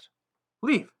planet.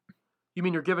 Leave? You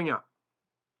mean you're giving up?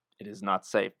 It is not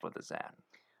safe for the Zan.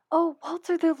 Oh,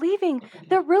 Walter, they're leaving.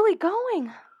 They're really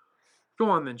going. Go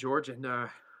on then, George, and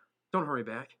don't hurry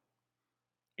back.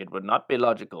 It would not be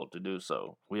logical to do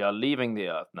so. We are leaving the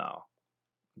Earth now.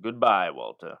 Goodbye,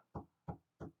 Walter.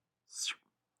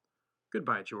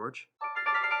 Goodbye, George.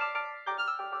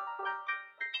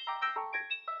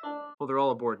 Well, they're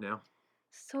all aboard now.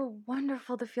 So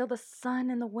wonderful to feel the sun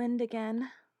and the wind again.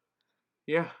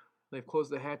 Yeah, they've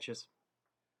closed the hatches.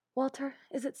 Walter,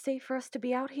 is it safe for us to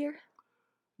be out here?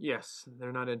 Yes,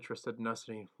 they're not interested in us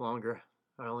any longer.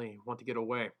 I only want to get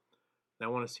away. And I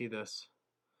want to see this.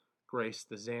 Grace,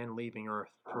 the Zan leaving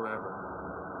Earth forever.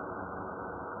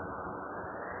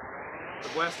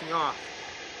 They're blasting off.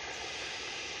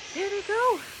 There they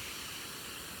go.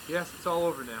 Yes, it's all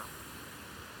over now.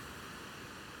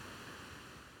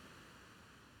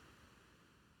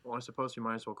 Well, I suppose we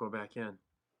might as well go back in.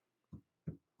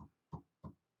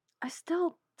 I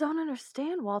still don't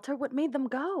understand, Walter. What made them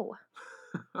go?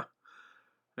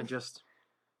 I just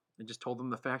told them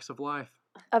the facts of life.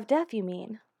 Of death, you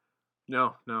mean?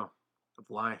 No, of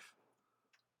life.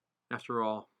 After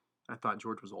all, I thought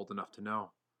George was old enough to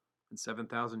know. In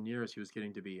 7,000 years, he was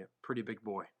getting to be a pretty big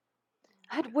boy.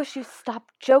 I'd wish you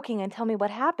stopped joking and tell me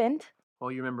what happened.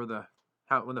 Well, you remember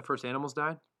when the first animals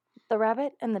died? The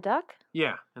rabbit and the duck?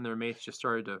 Yeah, and their mates just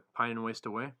started to pine and waste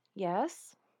away.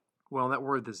 Yes. Well, that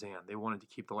worried the Zan. They wanted to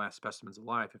keep the last specimens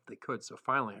alive if they could, so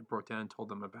finally I broke down and told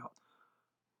them about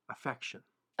affection.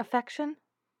 Affection?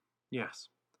 Yes.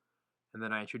 And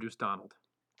then I introduced Donald.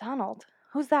 Donald?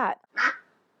 Who's that?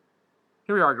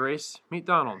 Here we are, Grace. Meet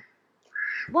Donald.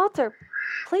 Walter,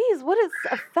 please, what does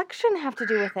affection have to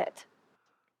do with it?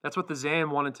 That's what the Zan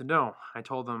wanted to know. I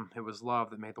told them it was love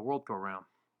that made the world go round.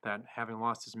 That having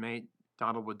lost his mate,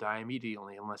 Donald would die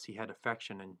immediately unless he had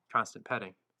affection and constant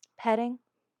petting. Petting?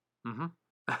 Mm-hmm.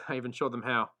 I even showed them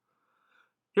how.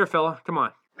 Here, fella, come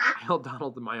on. I held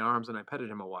Donald in my arms and I petted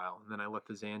him a while, and then I let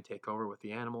the Zan take over with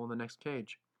the animal in the next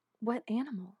cage. What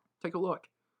animal? Take a look.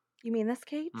 You mean this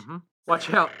cage? Mm-hmm.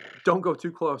 Watch out. Don't go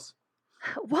too close.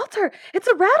 Walter, it's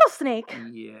a rattlesnake!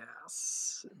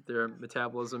 Yes. Their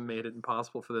metabolism made it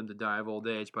impossible for them to die of old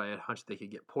age, but I had a hunch they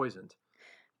could get poisoned.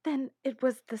 Then it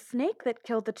was the snake that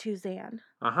killed the two Zan.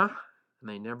 Uh-huh. And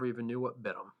they never even knew what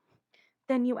bit them.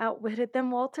 Then you outwitted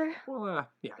them, Walter? Well,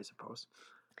 yeah, I suppose.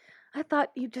 I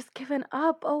thought you'd just given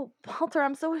up. Oh, Walter,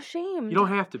 I'm so ashamed. You don't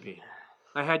have to be.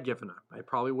 I had given up. I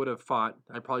probably would have fought.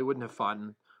 I probably wouldn't have fought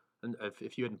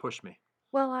if you hadn't pushed me.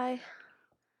 Well,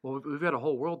 Well, we've got a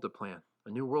whole world to plan. A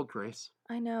new world, Grace.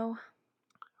 I know.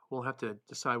 We'll have to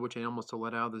decide which animals to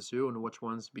let out of the zoo and which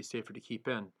ones would be safer to keep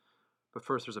in. But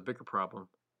first, there's a bigger problem.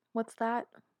 What's that?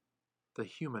 The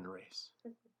human race.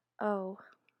 Oh.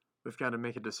 We've got to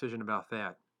make a decision about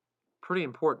that. Pretty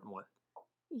important one.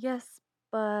 Yes,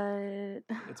 but...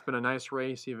 It's been a nice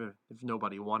race, even if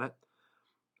nobody won it.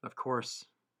 Of course,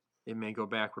 it may go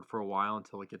backward for a while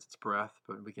until it gets its breath,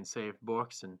 but we can save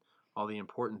books and all the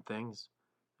important things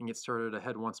and get started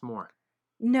ahead once more.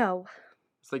 No.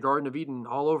 It's the Garden of Eden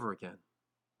all over again.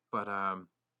 But,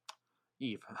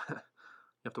 Eve, you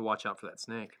have to watch out for that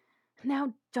snake.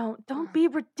 Now don't be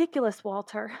ridiculous,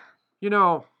 Walter. You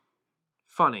know,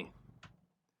 funny.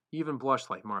 You even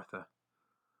blush like Martha.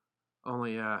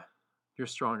 Only, you're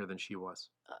stronger than she was.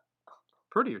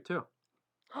 Prettier, too.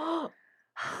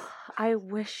 I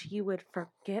wish you would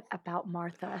forget about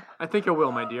Martha. I think I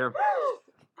will, my dear.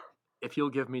 If you'll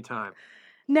give me time.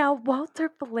 Now,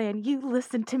 Walter Bland, you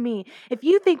listen to me. If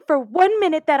you think for 1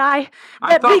 minute that I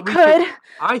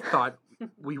thought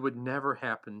we would never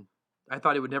happen. I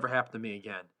thought it would never happen to me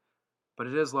again. But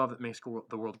it is love that makes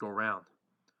the world go round.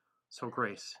 So,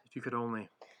 Grace, if you could only...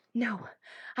 No,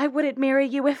 I wouldn't marry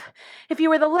you if you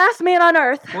were the last man on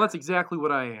earth. Well, that's exactly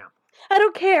what I am. I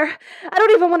don't care. I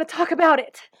don't even want to talk about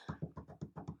it.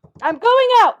 I'm going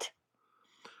out.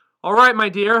 All right, my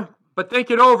dear, but think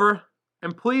it over,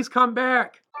 and please come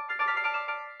back.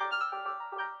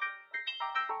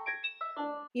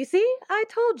 You see, I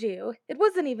told you. It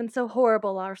wasn't even so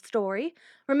horrible, our story.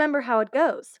 Remember how it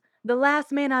goes. The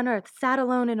last man on earth sat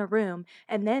alone in a room,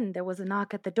 and then there was a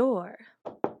knock at the door.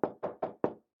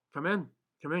 Come in,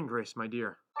 Grace, my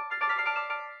dear.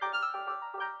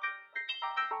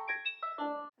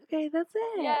 Okay, that's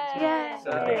it. Yay. Yeah.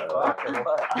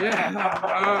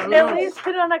 At least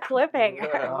put on a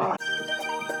cliffhanger.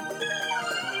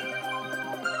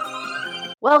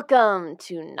 Welcome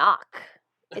to Knock.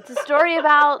 It's a story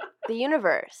about the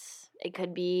universe. It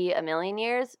could be 1,000,000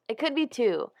 years. It could be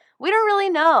 2. We don't really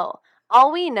know.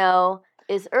 All we know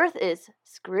is Earth is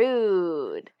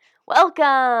screwed.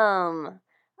 Welcome.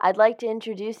 I'd like to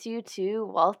introduce you to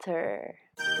Walter.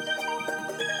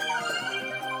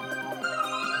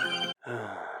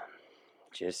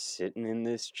 Just sitting in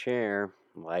this chair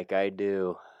like I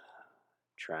do,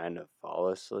 trying to fall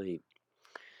asleep.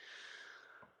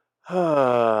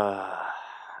 I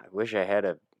wish I had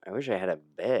a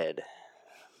bed,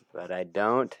 but I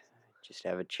don't. Just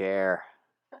have a chair.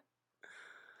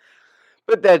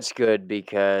 But that's good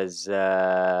because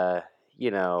if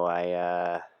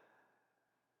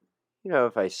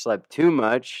I slept too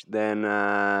much, then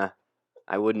I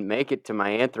wouldn't make it to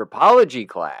my anthropology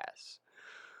class.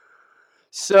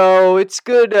 So it's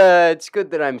good. It's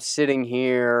good that I'm sitting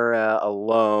here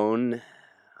alone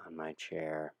on my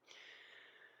chair.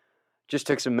 Just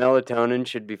took some melatonin.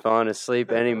 Should be falling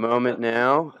asleep any moment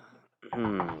now.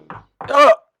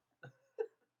 Oh!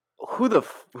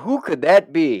 Who could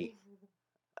that be?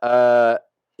 Hello?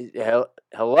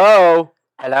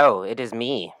 Hello, it is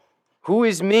me. Who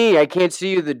is me? I can't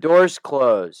see you. The door's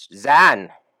closed. Zan.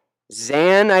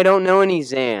 Zan? I don't know any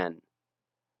Zan.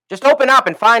 Just open up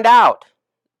and find out.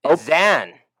 It's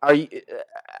Zan. Are you?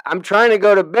 I'm trying to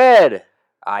go to bed.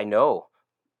 I know.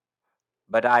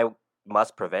 But I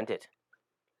must prevent it.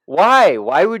 Why?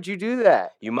 Why would you do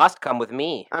that? You must come with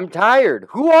me. I'm tired.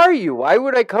 Who are you? Why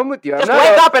would I come with you? Just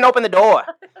wake up and open the door.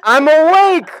 I'm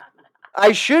awake.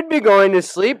 I should be going to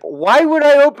sleep. Why would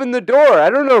I open the door? I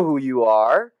don't know who you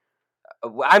are.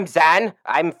 I'm Zan.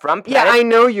 I'm from Planet... Yeah, I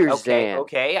know you're Zan.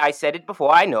 Okay, I said it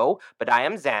before, I know. But I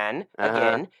am Zan,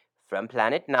 again, from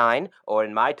Planet 9, or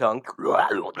in my tongue.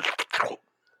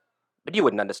 But you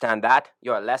wouldn't understand that.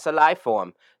 You're a lesser life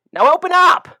form. Now open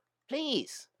up!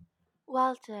 Please.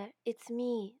 Walter, it's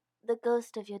me, the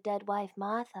ghost of your dead wife,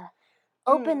 Martha.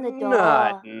 Open the door.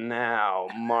 Not now,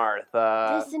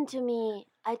 Martha. Listen to me.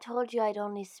 I told you I'd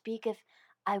only speak if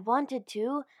I wanted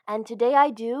to, and today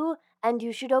I do, and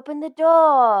you should open the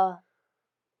door.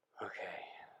 Okay.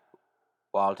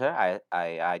 Walter,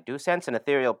 I do sense an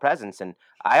ethereal presence, and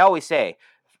I always say,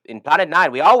 in Planet 9,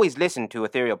 we always listen to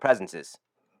ethereal presences.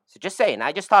 So just saying,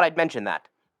 I just thought I'd mention that.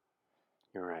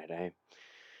 You're right.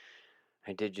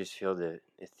 I did just feel the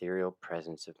ethereal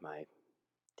presence of my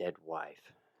dead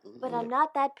wife. But I'm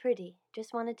not that pretty.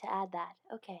 Just wanted to add that.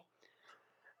 Okay.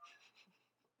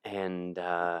 And,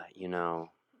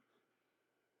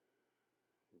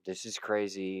 this is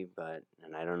crazy,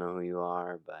 and I don't know who you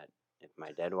are, but if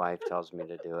my dead wife tells me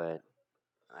to do it,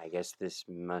 I guess this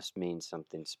must mean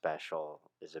something special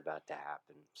is about to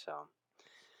happen, so.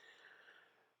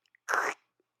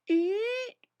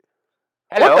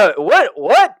 Hello.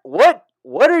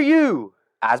 What are you?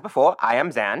 As before, I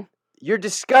am Zan. You're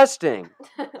disgusting.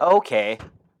 Okay.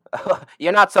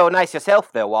 You're not so nice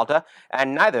yourself there, Walter,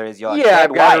 and neither is your Yeah, dead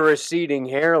I've got wife. a receding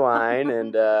hairline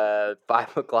and a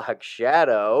 5 o'clock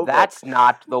shadow. but That's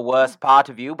not the worst part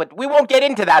of you, but we won't get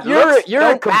into that. you're Looks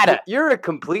don't matter. you're a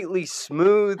completely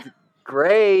smooth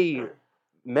gray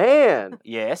man.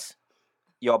 Yes.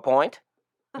 Your point?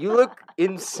 You look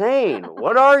insane.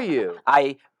 What are you? I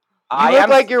You look am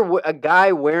like you're a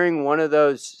guy wearing one of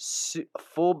those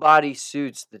full body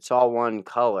suits that's all one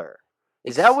color.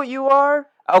 Is that what you are?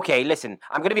 Okay, listen,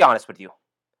 I'm going to be honest with you.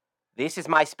 This is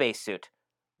my spacesuit.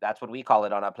 That's what we call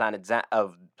it on our planet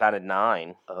Planet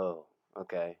 9. Oh,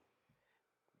 okay.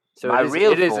 So My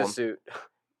real it is a form- suit.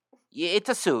 Yeah, it's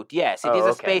a suit, yes. It Oh, is a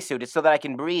okay. spacesuit. It's so that I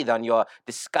can breathe on your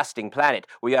disgusting planet,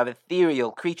 where you have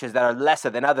ethereal creatures that are lesser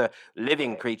than other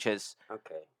living creatures.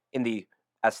 Okay. In the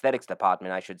aesthetics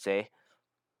department, I should say.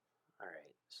 All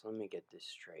right. So let me get this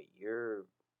straight. You're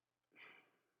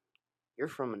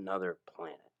from another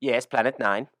planet. Yes, Planet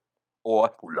 9.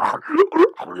 Or...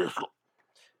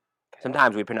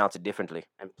 Sometimes we pronounce it differently.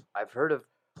 And I've heard of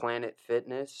Planet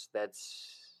Fitness.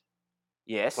 That's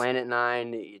Yes. Planet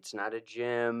 9. It's not a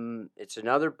gym. It's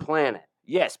another planet.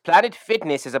 Yes, Planet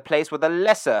Fitness is a place where the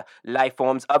lesser life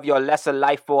forms of your lesser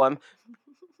life form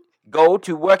go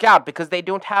to work out because they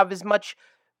don't have as much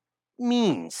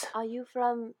means. Are you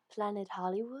from Planet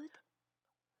Hollywood?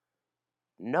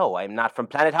 No, I'm not from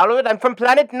Planet Hollywood. I'm from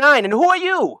Planet 9. And who are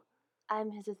you?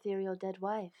 I'm his ethereal dead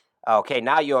wife. Okay,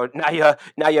 now you're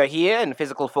here in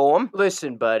physical form.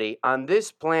 Listen, buddy, on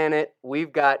this planet,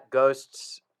 we've got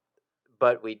ghosts,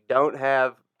 but we don't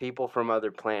have people from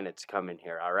other planets coming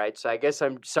here, all right? So I guess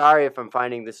I'm sorry if I'm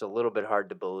finding this a little bit hard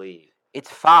to believe. It's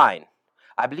fine.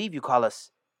 I believe you call us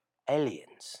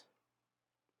aliens.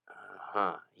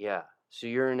 Uh-huh, yeah. So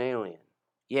you're an alien,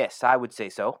 Yes, I would say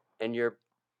so. and your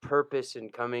purpose in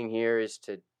coming here is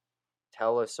to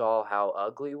tell us all how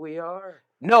ugly we are?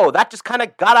 No, that just kind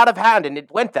of got out of hand and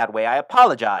it went that way. I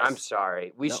apologize. I'm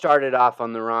sorry. We No. started off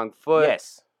on the wrong foot.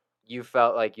 Yes, You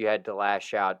felt like you had to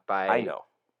lash out by I know.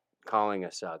 calling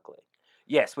us ugly.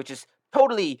 Yes, which is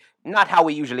totally not how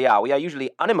we usually are. We are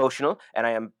usually unemotional, and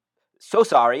I am so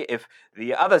sorry if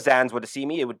the other Zans were to see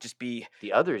me. It would just be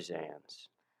The other Zans.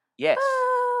 yes.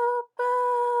 Boop,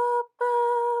 boop,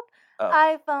 boop. Oh.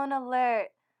 iPhone alert.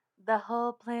 The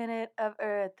whole planet of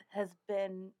Earth has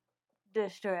been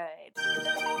destroyed.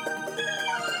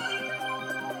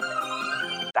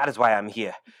 That is why I'm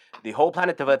here. The whole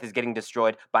planet of Earth is getting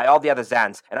destroyed by all the other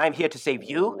Zans, and I'm here to save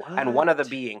you and one other What?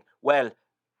 being. Well,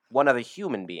 one other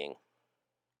human being.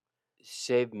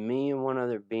 Save me and one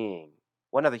other being.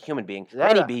 One other human being. Is that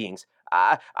Many a- beings.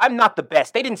 I'm not the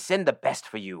best. They didn't send the best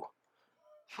for you.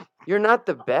 You're not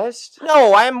the best?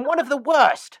 No, I am one of the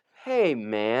worst. Hey,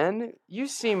 man. You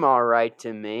seem all right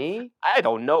to me. I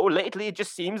don't know. Lately, it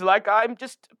just seems like I'm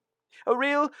just a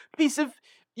real piece of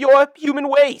your human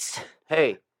waste.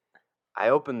 Hey, I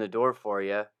opened the door for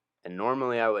you, and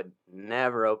normally I would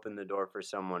never open the door for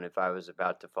someone if I was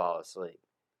about to fall asleep.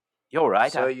 You're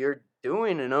right. So you're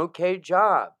doing an okay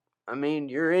job. I mean,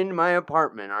 you're in my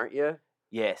apartment, aren't you?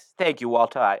 Yes. Thank you,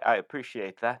 Walter. I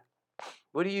appreciate that.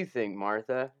 What do you think,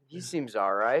 Martha? He seems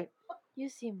all right. You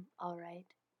seem alright.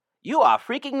 You are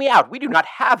freaking me out. We do not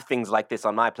have things like this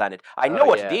on my planet. I know Oh,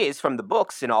 what yeah. it is from the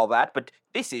books and all that, but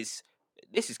this is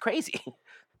crazy.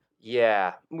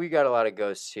 Yeah, we got a lot of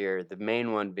ghosts here. The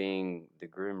main one being the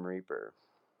Grim Reaper.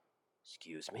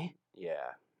 Excuse me?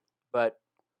 Yeah, but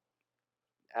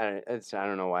I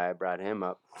don't know why I brought him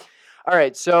up. All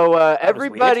right, so That was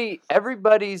weird.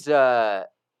 everybody's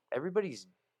everybody's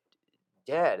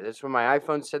dead. That's what my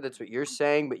iPhone said. That's what you're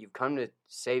saying. But you've come to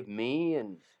save me,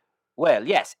 and Well,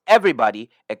 yes, everybody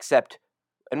except,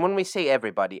 and when we say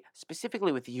everybody,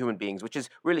 specifically with the human beings, which is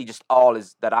really just all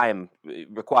is that I am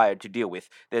required to deal with.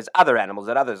 There's other animals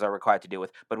that others are required to deal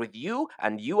with, but with you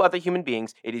and you other human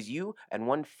beings, it is you and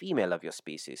one female of your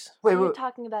species. wait, So you're wait.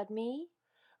 talking about me?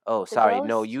 Oh, The sorry,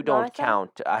 no, ghost, you don't Martha?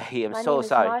 count. I am My so name is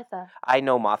sorry. Martha. I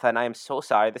know, Martha, and I am so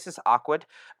sorry. This is awkward.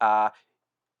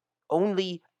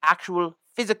 Only actual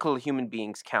physical human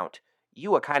beings count.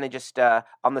 You are kind of just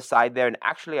on the side there, and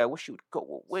actually, I wish you would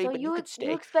go away, So but you could stay.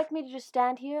 you expect me to just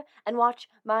stand here and watch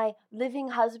my living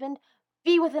husband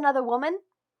be with another woman?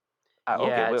 Yeah,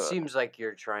 Okay, it well, seems like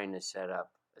you're trying to set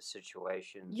up a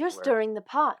situation. You're where- stirring the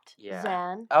pot, Yeah.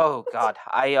 Zan. oh God,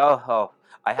 I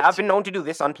have been known to do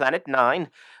this on Planet Nine,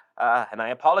 and I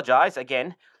apologize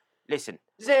again. Listen,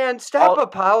 Zan, stop All-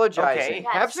 apologizing. okay.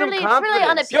 Yeah, Have it's some really confidence.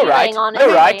 unappealing, You're right, honestly.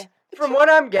 you're right. From what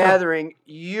I'm gathering,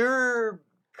 your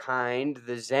kind,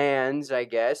 the Zans, I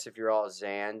guess, if you're all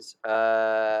Zans,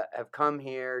 have come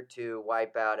here to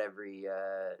wipe out every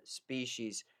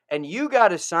species, and you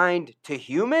got assigned to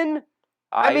human.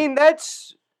 I mean,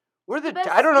 we're The the. best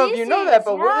I don't know if you know that,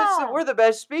 but species, yeah. we're the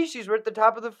best species. We're at the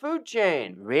top of the food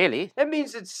chain. really? That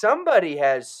means that somebody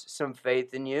has some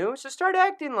faith in you. So start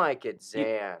acting like it, You-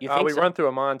 Zan. you think we so? run through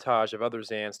a montage of other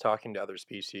Zans talking to other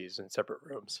species in separate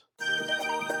rooms.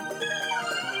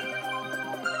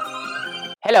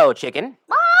 Hello, chicken.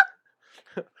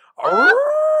 Arr!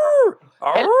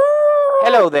 Arr!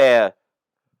 Hello there,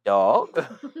 dog.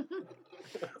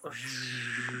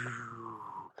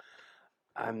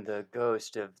 I'm the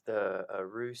ghost of the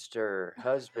rooster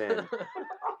husband.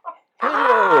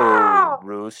 Hello,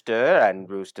 Rooster and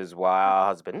Rooster's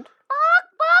husband.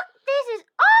 This is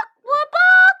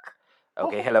Aqua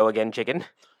Okay, hello again, chicken.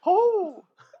 Oh,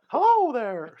 hello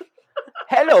there.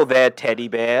 Hello there, teddy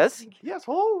bears. Yes,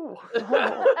 hello.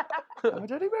 I'm a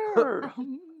teddy bear.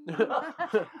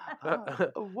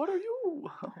 What are you?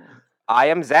 I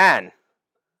am Zan.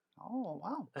 Oh,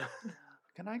 wow.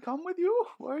 Can I come with you?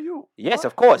 Where are you? Yes, What?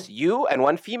 of course. You and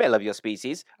one female of your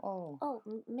species. Oh, Oh,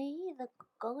 me, the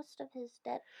ghost of his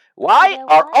dead. Why Yeah,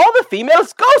 are what? all the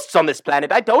females ghosts on this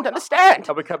planet? I don't understand.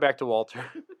 We cut back to Walter.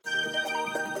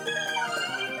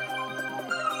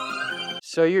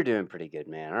 So you're doing pretty good,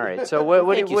 man. All right. So what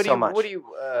do Thank you what so do you much. what do you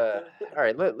all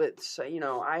right, let's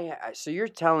so you're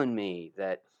telling me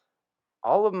that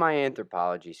all of my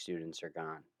anthropology students are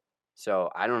gone. So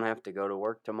I don't have to go to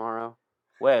work tomorrow.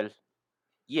 Well,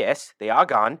 yes, they are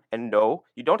gone, and no,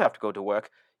 you don't have to go to work.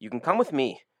 You can come with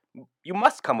me. You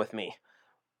must come with me.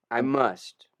 I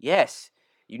must. Yes,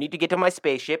 you need to get to my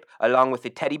spaceship, along with the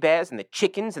teddy bears and the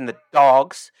chickens and the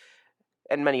dogs,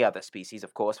 and many other species,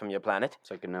 of course, from your planet.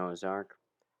 It's like a Noah's Ark.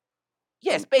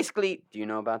 Yes, basically, Do you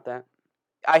know about that?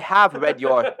 I have read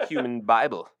your human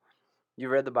Bible. You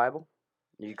read the Bible?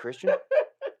 Are you Christian?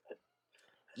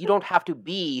 You don't have to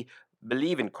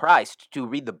believe in Christ to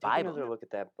read the Take Bible. another look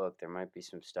at that book. There might be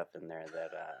some stuff in there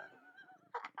that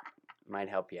might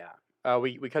help you out.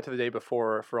 We cut to the day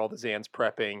before for all the Zans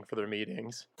prepping for their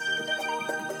meetings.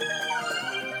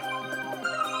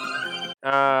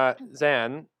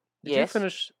 Zan, did you Yes?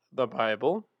 finish the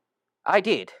Bible? I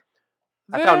did.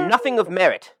 I found nothing of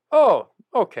merit. Oh,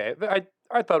 okay.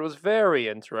 I thought it was very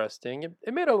interesting.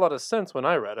 It made a lot of sense when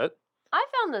I read it. I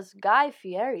found this Guy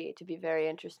Fieri to be very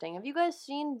interesting. Have you guys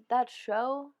seen that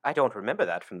show? I don't remember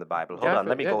that from the Bible. Hold Yeah, on,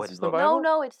 let me yeah, go it's ahead and the look. Bible?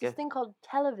 No, it's this Yeah. thing called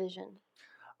television.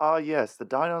 yes, the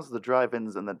dinos, the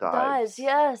drive-ins, and the dives. Dives,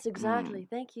 yes, exactly.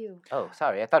 Thank you. Oh,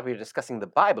 sorry. I thought we were discussing the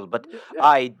Bible, but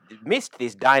I missed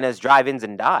these diners, drive-ins,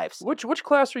 and dives. Which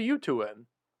class are you two in?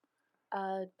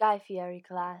 Guy Fieri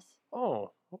class.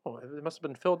 Oh, it must have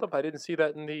been filled up. I didn't see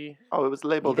that in the. Oh, it was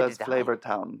labeled Neither as did I. Flavor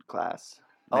Town class.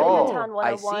 Oh, Town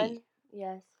I 101. see.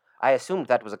 Yes. I assumed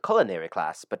that was a culinary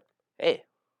class, but hey,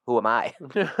 who am I?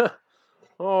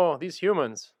 Oh, these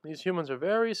humans. These humans are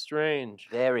very strange.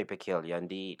 Very peculiar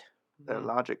indeed. Their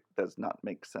logic does not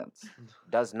make sense.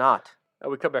 Does not.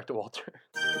 We cut back to Walter.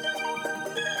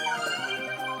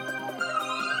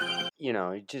 You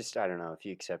know, I don't know, if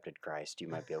you accepted Christ, you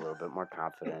might be a little bit more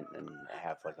confident and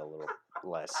have like a little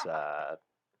less I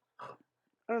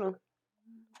don't know.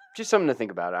 Just something to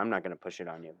think about. I'm not going to push it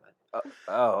on you, but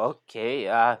Oh, okay.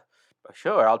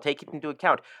 Sure, I'll take it into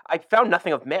account. I found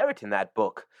nothing of merit in that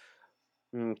book.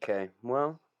 okay.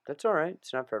 Well, that's all right.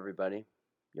 It's not for everybody.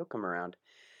 You'll come around.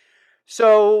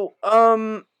 So,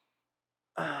 I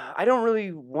don't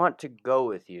really want to go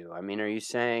with you. I mean, are you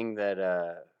saying that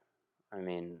I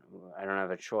don't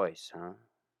have a choice, huh?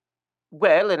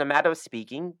 Well, in a matter of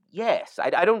speaking, yes. I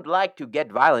don't like to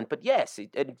get violent, but yes,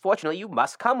 unfortunately, you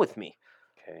must come with me.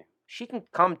 Okay. She can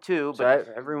come too, So but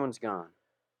everyone's gone,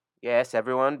 yes,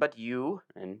 everyone but you,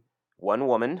 and one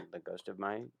woman, the ghost of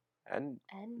my and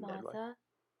And Dead one. Martha.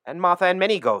 Martha, and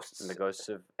many ghosts. and the ghosts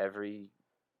of Everyone.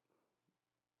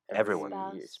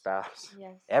 spouse.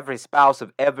 Yes. Every spouse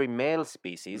of every male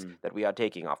species Mm. that we are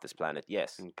taking off this planet,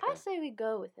 yes. I Okay. say we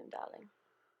go with him, darling.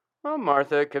 Well,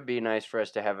 Martha, it could be nice for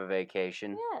us to have a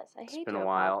vacation. Yes, I It's hate been your a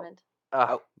while. apartment.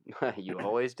 Oh, you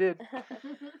always did.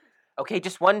 Okay,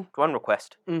 just one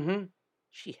request. Mm-hmm.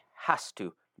 She has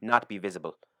to not be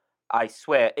visible. I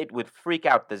swear it would freak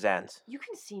out the Zans. You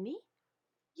can see me?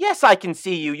 Yes, I can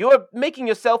see you. You're making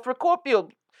yourself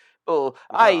recorporeal. Oh,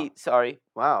 sorry.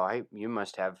 Wow, you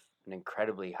must have an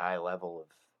incredibly high level of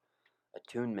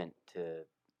attunement to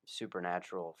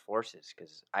supernatural forces,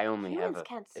 because I only have Humans a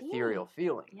can't see ethereal me.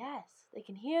 feeling. Yes, they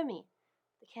can hear me.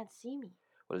 They can't see me.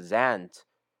 Well, Zans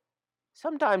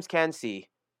sometimes can see,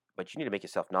 but you need to make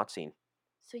yourself not seen.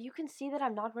 So you can see that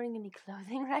I'm not wearing any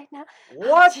clothing right now?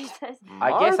 What? Jesus.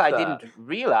 I guess I Martha! didn't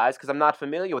realize because I'm not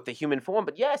familiar with the human form,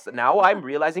 but yes, now I'm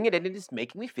realizing it and it is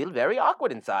making me feel very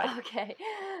awkward inside. Okay,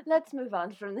 let's move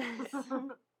on from this.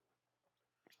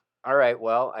 All right,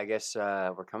 well, I guess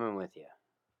we're coming with you.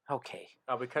 Okay.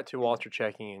 We cut to Walter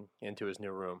checking into his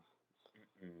new room.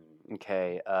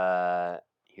 Okay,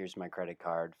 here's my credit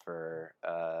card for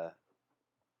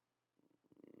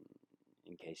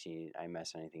in case I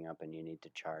mess anything up and you need to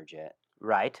charge it.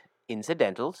 Right.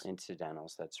 Incidentals.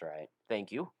 Incidentals, that's right.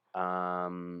 Thank you.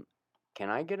 Can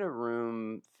I get a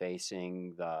room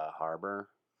facing the harbor?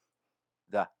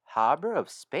 The harbor of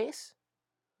space?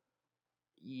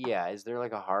 Yeah, is there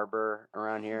like a harbor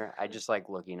around here? I just like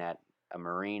looking at a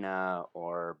marina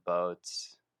or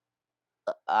boats.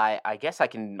 I guess I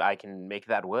can make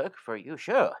that work for you.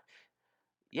 Sure.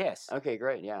 Yes. Okay,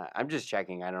 great. Yeah, I'm just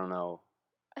checking. I don't know.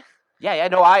 Yeah.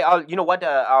 No, I'll. You know what?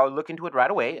 I'll look into it right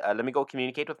away. Let me go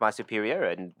communicate with my superior,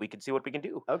 and we can see what we can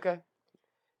do. Okay.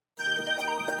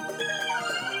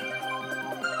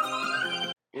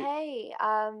 Hey,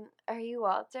 are you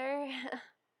Walter?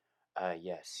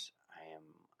 Yes, I am.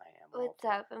 What's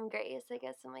Walter. up? I'm Grace. I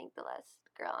guess I'm like the last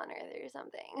girl on Earth or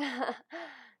something.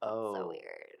 Oh, So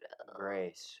weird.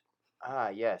 Grace. Ah,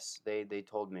 yes. They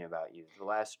told me about you. The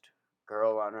last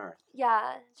girl on Earth.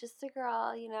 Yeah, just a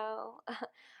girl, you know.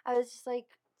 I was just like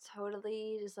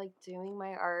totally just like doing my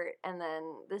art, and then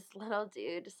this little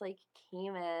dude just like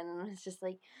came in and was just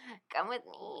like, come with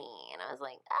me. And I was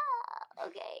like, ah,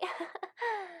 okay.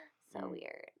 So Mm.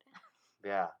 weird.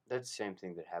 Yeah, that's the same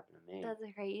thing that happened to me. That's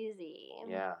crazy.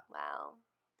 Yeah. Wow.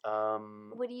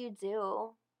 What do you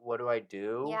do? What do I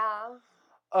do? Yeah.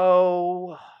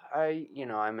 Oh,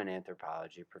 I'm an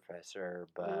anthropology professor,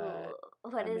 but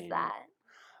Ooh, what I is mean, that?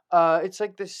 it's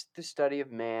like the study of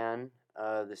man,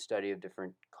 the study of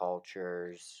different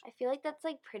cultures. I feel like that's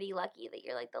like pretty lucky that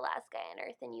you're like the last guy on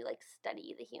Earth and you like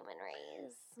study the human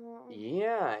race.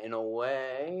 Yeah, in a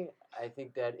way, I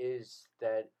think that is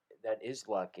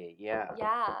lucky. Yeah.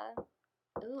 Yeah.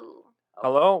 Ooh.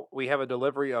 Hello, we have a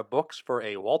delivery of books for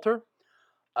a Walter.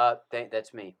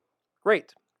 That's me.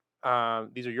 Great.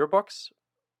 These are your books.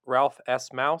 Ralph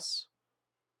S. Mouse,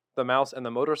 The Mouse and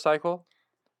the Motorcycle.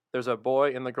 There's a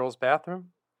boy in the girl's bathroom.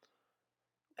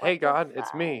 Hey What the God,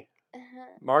 it's me, fuck?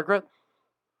 Margaret.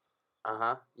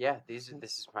 Yeah, this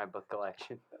is my book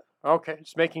collection. Okay,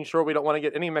 just making sure we don't want to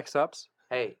get any mix-ups.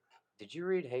 Hey, did you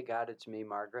read Hey God, It's Me,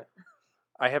 Margaret?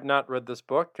 I have not read this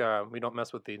book. We don't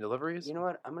mess with the deliveries. You know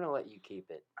what? I'm gonna let you keep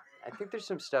it. I think there's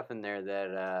some stuff in there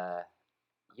that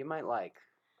you might like.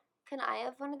 Can I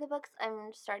have one of the books?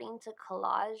 I'm starting to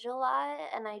collage a lot,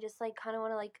 and I just like kind of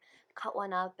want to like cut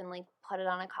one up and like put it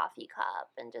on a coffee cup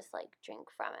and just like drink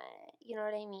from it. You know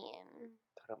what I mean?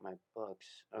 Put up my books.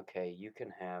 Okay, you can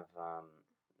have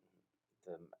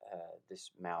the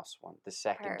this mouse one, the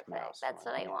second Perfect. mouse. That's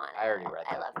one. what I Yeah, want. I already read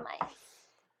that. I love mice.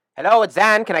 Hello, it's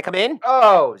Zan. Can I come in?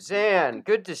 Oh, Zan,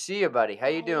 good to see you, buddy. How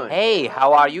you Hey. doing? Hey,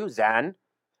 how are you, Zan?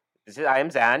 I am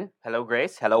Zan. Hello,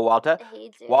 Grace. Hello, Walter.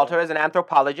 Hey, dude. Walter is an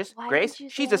anthropologist. Why Grace, didn't you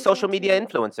she's say a social anything media to-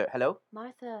 influencer. Hello.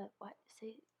 Martha, what?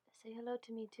 Say hello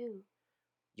to me too.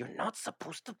 You're not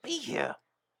supposed to be here.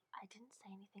 I didn't say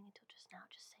anything until just now.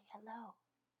 Just say hello.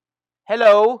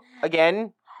 Hello,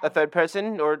 again, a Hi. third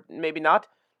person, or maybe not.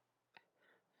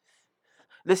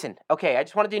 Listen, okay, I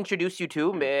just wanted to introduce you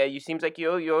two. You seems like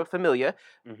you're familiar.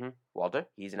 Mm-hmm. Walter,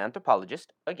 he's an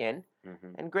anthropologist, again.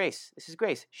 Mm-hmm. And Grace, this is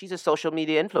Grace. She's a social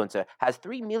media influencer, has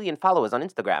 3 million followers on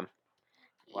Instagram.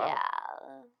 Wow. Yeah.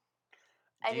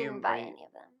 I Do you- didn't are buy you- any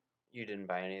of them. You didn't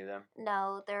buy any of them.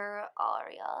 No, they're all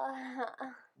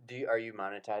real. Are you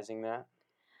monetizing that?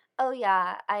 Oh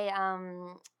yeah, I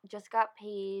just got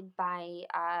paid by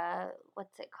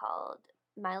what's it called?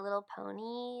 My Little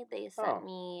Pony. They Oh. sent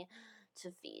me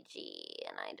to Fiji,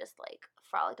 and I just like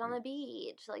frolicked on the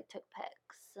beach, like took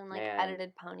pics and like Man.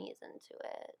 edited ponies into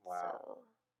it. Wow.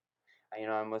 So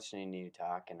I'm listening to you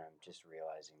talk, and I'm just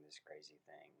realizing this crazy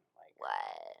thing. Like,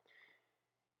 what?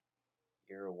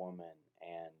 you're a woman,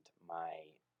 and my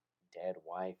dead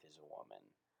wife is a woman.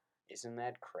 Isn't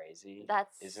that crazy?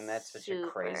 Isn't that such a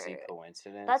crazy super-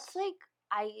 coincidence? That's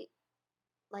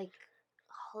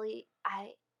holy.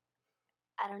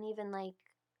 I don't even like.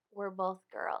 We're both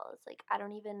girls. Like I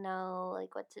don't even know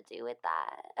like what to do with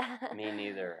that. Me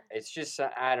neither. It's just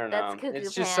I don't That's know. cuckoo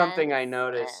It's just something I pants,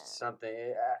 noticed. and-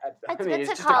 Something. It's mean, good to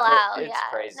just call out. It's Yeah.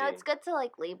 crazy. No, it's good to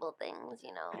like label things.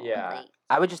 You know. Yeah. Like,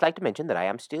 I would just like to mention that I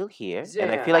am still here,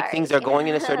 and I Zan. feel like things are Sorry. going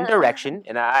in a certain direction,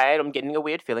 and I am getting a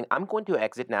weird feeling. I'm going to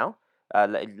exit now.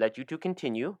 Let you two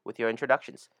continue with your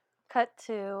introductions. Cut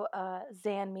to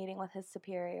Zan meeting with his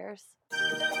superiors.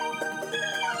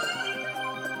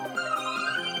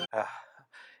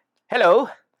 Hello,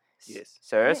 Yes.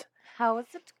 sirs. How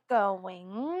is it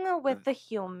going with the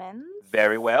humans?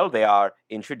 Very well. They are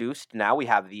introduced. Now we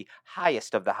have the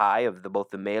highest of the high of both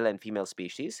the male and female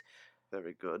species.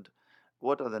 Very good.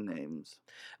 What are the names?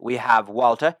 We have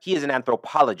Walter. He is an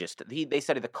anthropologist. They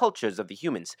study the cultures of the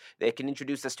humans. They can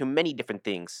introduce us to many different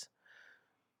things.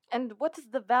 And what is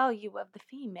the value of the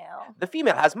female? The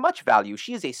female has much value.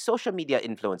 She is a social media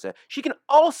influencer. She can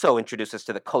also introduce us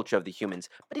to the culture of the humans,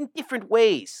 but in different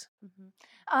ways.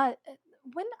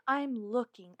 When I'm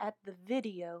looking at the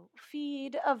video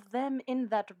feed of them in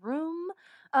that room,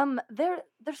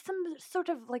 there's some sort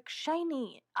of like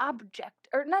shiny object,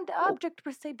 or not object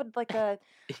per se, but like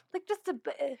just a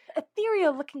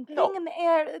ethereal looking thing No. in the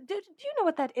air. Do you know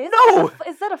what that is? No.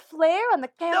 Is that a flare on the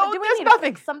camera? No, Do we there's need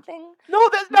nothing. to fix something? No,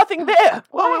 there's nothing there.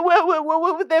 Why?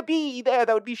 What would there be there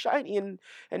that would be shiny and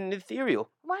ethereal?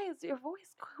 Why is your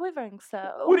voice quivering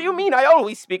so? What do you mean? I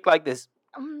always speak like this.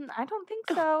 I don't think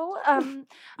so.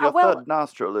 Your well, third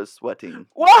nostril is sweating.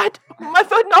 What? My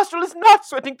third nostril is not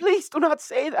sweating. Please do not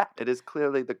say that. It is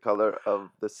clearly the color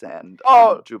of the sand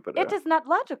Oh, on Jupiter. it is not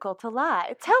logical to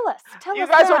lie. Tell us. Tell You us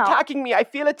guys now. are attacking me. I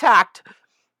feel attacked.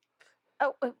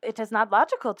 Oh, it is not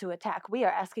logical to attack. We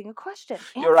are asking a question.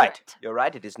 You're Answer right. it. You're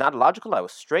right. It is not logical. I will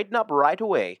straighten up right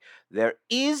away. There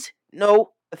is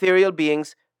no ethereal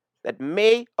beings that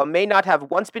may or may not have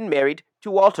once been married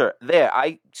to Walter. There,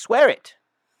 I swear it.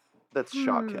 Let's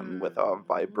shock him with our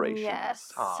vibrations.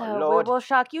 Yes. Oh, so Lord. we will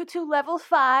shock you to level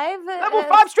 5. Level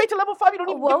 5, straight to level 5. You don't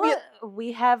even Well, give me a...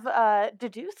 we have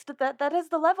deduced that that is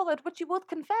the level at which you both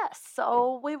confess.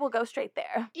 So we will go straight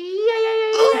there.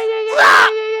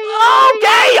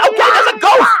 Okay, there's a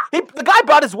ghost. The guy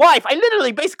brought his wife. I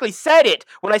literally basically said it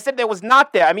when I said there was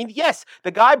not there. I mean, yes,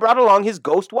 the guy brought along his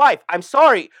ghost wife. I'm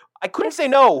sorry. I couldn't say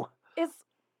no. Is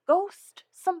ghost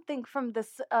something from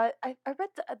this? I read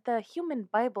the Human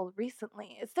Bible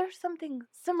recently. Is there something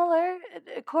similar?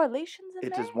 Correlations in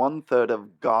It there? is 1/3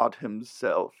 of God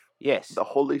himself. Yes. The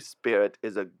Holy Spirit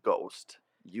is a ghost.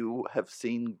 You have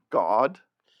seen God?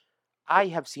 I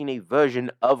have seen a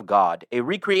version of God, a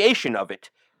recreation of it,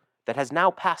 that has now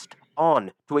passed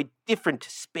on to a different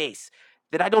space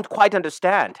that I don't quite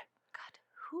understand. God,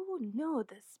 who knew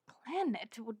this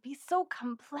planet would be so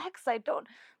complex?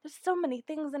 There's so many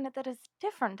things in it that is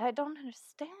different. I don't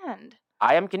understand.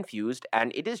 I am confused,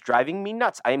 and it is driving me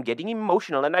nuts. I am getting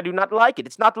emotional, and I do not like it.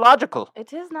 It's not logical.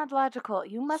 It is not logical.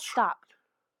 You must stop.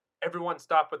 Everyone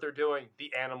stop what they're doing.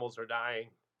 The animals are dying.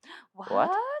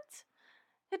 What?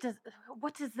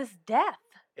 What is this death?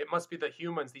 It must be the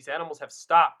humans. These animals have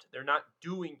stopped. They're not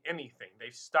doing anything.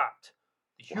 They've stopped.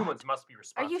 The humans must be Are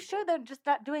responsible. you sure they're just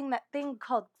not doing that thing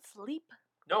called sleep?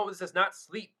 No, this is not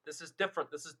sleep. This is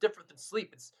different. This is different than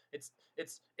sleep. It's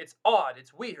odd.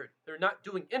 It's weird. They're not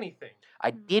doing anything.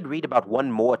 I did read about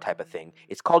one more type of thing.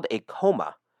 It's called a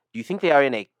coma. Do you think they are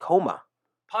in a coma?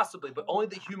 Possibly, but only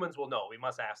the humans will know. We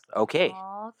must ask them. Okay.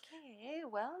 Okay,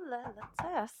 well, let's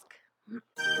ask.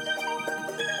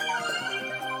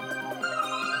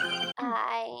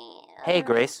 Hey,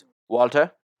 Grace.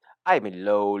 Walter. I am a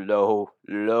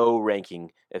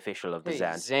low-ranking official of the Hey,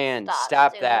 Zan. Zan, Stop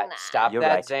stop doing that. that. Stop You're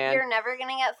that, right. Zan. You're never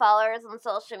gonna get followers on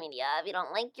social media if you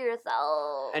don't like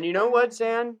yourself. And you know what,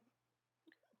 Zan?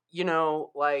 You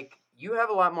know, like, you have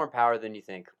a lot more power than you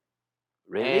think.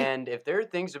 Really? And if there are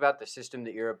things about the system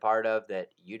that you're a part of that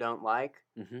you don't like,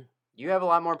 Mhm. you have a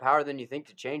lot more power than you think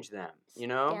to change them. You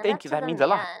know? Stand Thank up you, to that the means a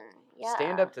lot. man. Yeah.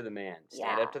 Stand up to the man.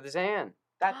 Stand Yeah. up to the Zan.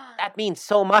 That means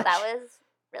so much. That was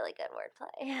really good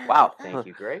wordplay. Wow. Thank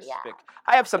you, Grace. Yeah.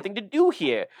 I have something to do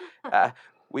here.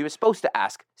 we were supposed to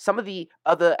ask. Some of the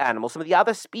other animals, some of the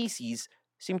other species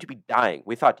seem to be dying.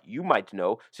 We thought you might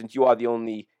know, since you are the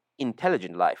only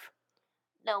intelligent life.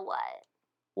 Know what?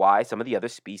 Why some of the other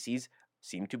species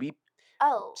seem to be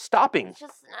Oh, stopping. it's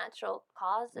just natural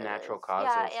causes. Natural Yeah,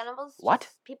 causes. animals. What?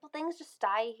 Things just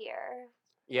die here.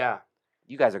 Yeah.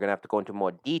 You guys are going to have to go into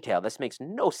more detail. This makes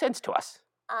no sense to us.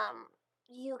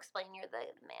 You explain. You're the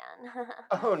man.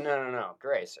 Oh, no.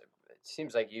 Grace, it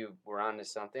seems like you were onto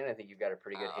something. I think you've got a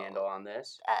pretty good handle on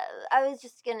this. I was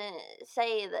just gonna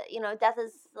say that death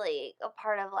is like a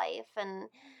part of life, and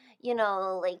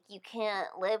like you can't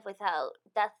live without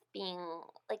death being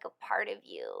like a part of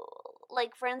you.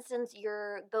 Like for instance,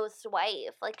 your ghost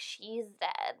wife, like she's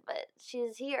dead, but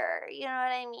she's here. You know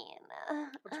what I mean?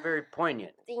 It's very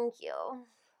poignant. Thank you.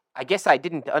 I guess I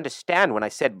didn't understand when I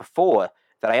said before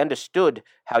that I understood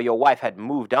how your wife had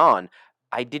moved on.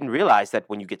 I didn't realize that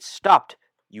when you get stopped,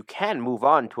 you can move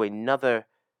on to another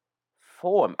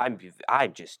form. I'm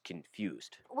just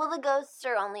confused. Well, the ghosts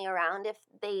are only around if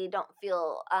they don't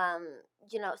feel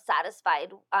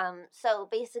satisfied. So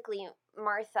basically,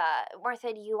 Martha,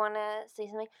 do you want to say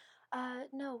something?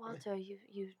 No, Walter, you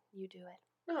do it.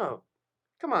 No.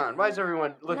 Come on. Why is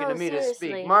everyone looking No, at me to seriously.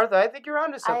 speak? Martha, I think you're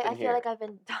onto something I feel here. like I've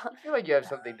been I feel like you have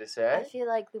something to say. I feel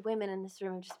like the women in this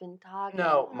room have just been talking.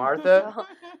 No, Martha, So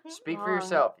speak for wrong.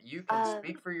 yourself. You can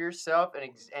speak for yourself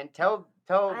and tell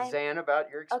Zan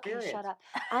about your experience. Okay, shut up.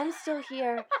 I'm still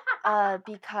here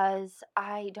because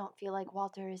I don't feel like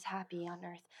Walter is happy on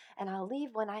Earth, and I'll leave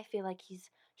when I feel like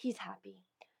he's happy.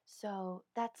 So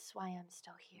that's why I'm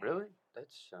still here. Really?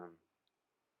 That's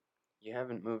you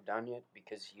haven't moved on yet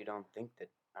because you don't think that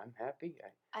I'm happy?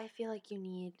 I feel like you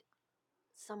need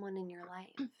someone in your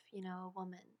life, a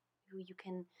woman who you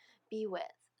can be with.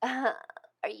 Are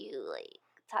you like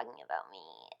talking about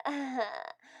me?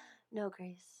 No,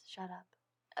 Grace, shut up.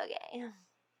 Okay.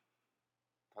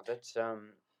 Well,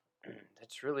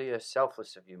 that's really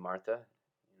selfless of you, Martha.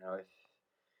 If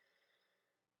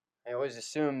I always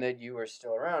assumed that you were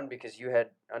still around because you had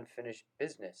unfinished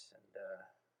business and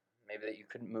maybe that you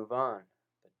couldn't move on.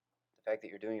 But the fact that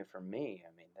you're doing it for me,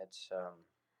 I mean, that's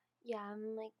Yeah,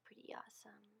 I'm like pretty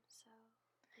awesome. So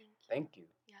thank you.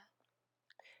 Yeah.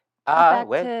 Back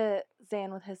Well, to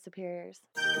Zan with his superiors.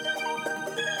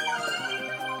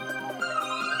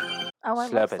 Oh, I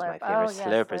love Slurp is my favorite. Oh, yes,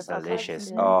 Slurp is Okay.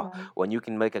 delicious. Mhm, Oh, mhm. when you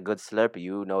can make a good slurp,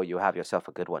 you know you have yourself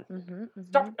a good one.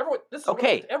 Stop, everyone. This is what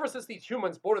Okay. it is. Ever since these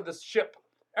humans boarded this ship,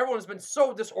 everyone's been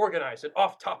so disorganized and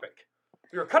off topic.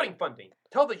 We are cutting funding.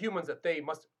 Tell the humans that they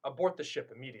must abort the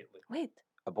ship immediately. Wait,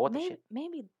 Aboard the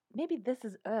maybe, ship. maybe this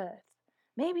is Earth.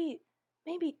 Maybe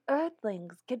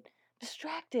Earthlings get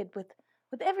distracted with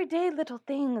everyday little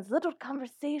things, little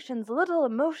conversations, little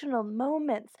emotional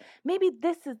moments. Maybe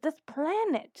this is this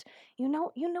planet. You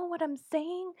know what I'm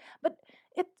saying? But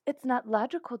it's not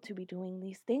logical to be doing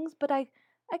these things, but I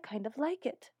kind of like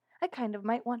it. I kind of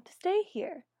might want to stay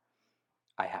here.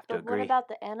 I have to But agree. what about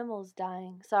the animals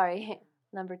dying? Sorry,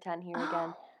 number 10 here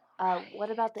again. What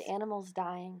about the animals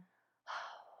dying?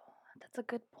 That's a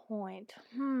good point.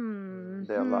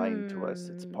 They're lying to us.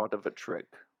 It's part of a trick.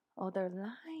 Oh, they're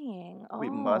lying. We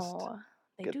must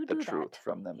They get do the do truth that.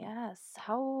 from them. Yes.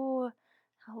 How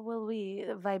will we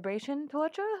vibration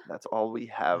torture? That's all we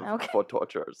have Okay. for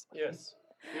tortures. Yes.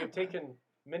 We have taken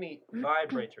many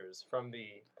vibrators from the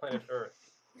planet Earth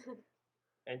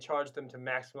and charged them to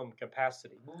maximum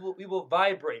capacity. We will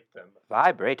vibrate them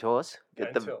Vibrators.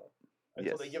 Get them.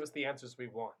 until they Yes. give us the answers we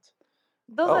want.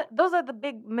 Those are the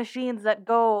big machines that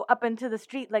go up into the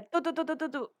street like do do do do do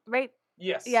do, right?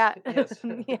 Yes. Yeah. Yes.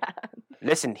 Yeah.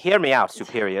 Listen, hear me out,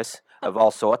 superiors of all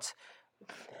sorts.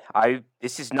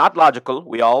 This is not logical.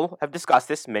 We all have discussed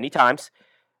this many times,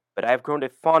 but I have grown a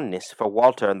fondness for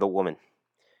Walter and the woman.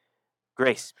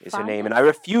 Grace is her name, and I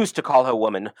refuse to call her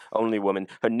woman. Only woman.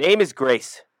 Her name is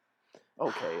Grace.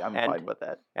 Okay, I'm And- fine with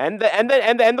that. And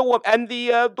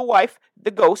the wife,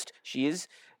 the ghost. She is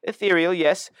ethereal,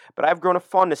 yes, but I've grown a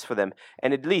fondness for them.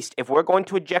 And at least, if we're going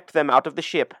to eject them out of the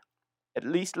ship, at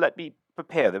least let me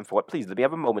prepare them for it. Please, let me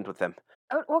have a moment with them.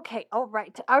 Oh, okay, all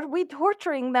right. Are we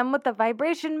torturing them with the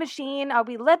vibration machine? Are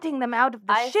we letting them out of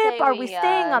the I ship? say Are we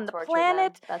staying on the torture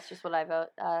planet? them. That's just what I vote.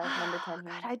 Number 10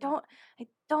 God, here. I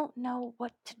don't know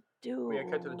what to do. We are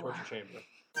cut to the torture chamber.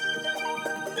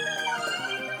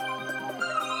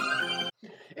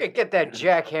 Hey, get that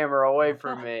jackhammer away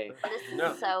from me. This is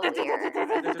No. so weird.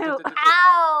 Ow!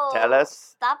 Ow! Tell us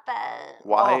Stop it.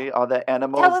 why are the Tell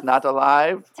animals us- not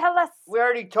alive? Tell us. We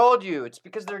already told you. It's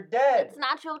because they're dead. It's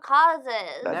natural causes.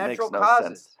 That Natural makes no causes.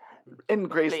 sense.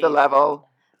 Increase the Please. level.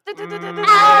 Oh,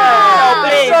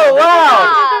 Please. so loud.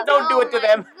 Stop. Don't do it to Oh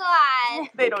them. my God.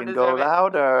 They We don't can go deserve it.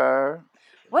 louder.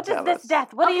 What is Tell this us.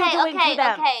 death? What are you doing to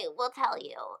them? Okay, we'll tell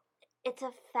you. It's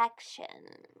affection.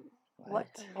 What?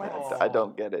 I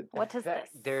don't get it. What is this?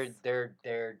 They're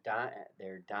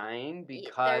dying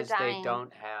because they dying.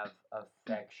 don't have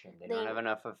affection. They don't They- have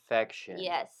enough affection.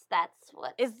 Yes, that's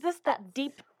what. Is this the that's-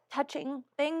 deep touching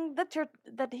thing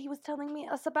that he was telling me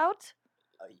us about?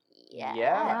 Yes,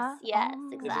 Yeah. yes,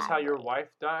 Is exactly. Is this how your wife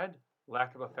died?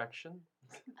 Lack of affection?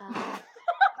 Uh,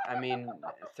 I mean,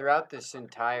 throughout this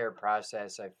entire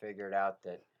process, I figured out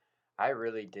that I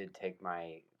really did take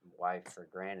my wife for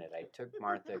granted. I took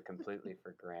Martha completely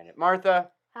for granted.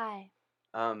 Martha, hi.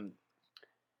 I'm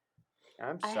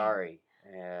I- sorry.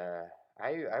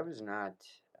 I was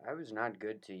not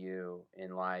good to you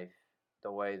in life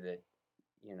the way that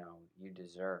you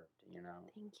deserved.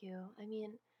 Thank you. I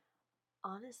mean,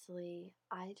 honestly,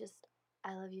 I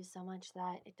love you so much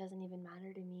that it doesn't even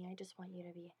matter to me. I just want you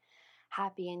to be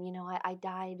happy. And, I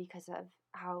died because of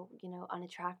how,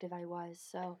 unattractive I was.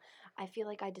 So I feel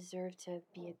like I deserve to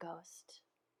be a ghost.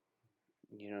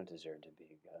 You don't deserve to be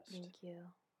a ghost. Thank you.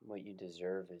 What you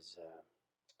deserve is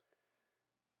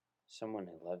someone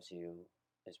who loves you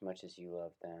as much as you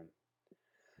love them.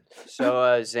 So,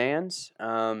 Zans,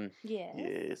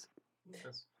 Yes.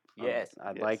 Yes. Yes.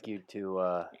 I'd Yes. like you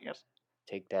to Yes.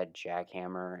 take that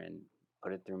jackhammer and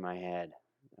put it through my head.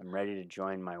 I'm ready to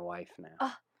join my wife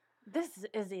now. This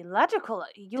is illogical.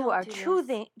 You Don't are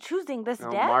do choosing this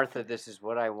No, death. Martha, this is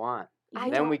what I want. I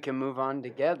Then don't- we can move on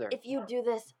together. If you do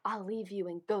this, I'll leave you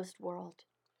in Ghost World.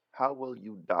 How will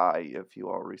you die if you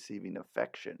are receiving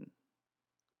affection?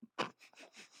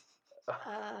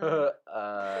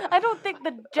 I don't think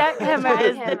the jackhammer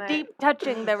is the jackhammer. deep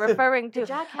touching they're referring to.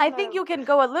 The I think jackhammer- you can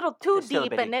go a little too It's still a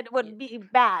deep bit and e- it would be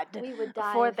bad We would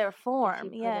die for if- their if you form.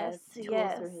 put Yes, a tool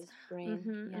yes. through his brain.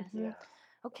 Mhm, Yes. mhm.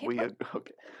 Okay, We but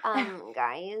okay.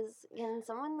 Guys, can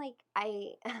someone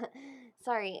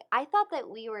sorry, I thought that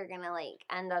we were gonna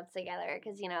end up together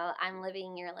because I'm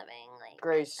living, you're living,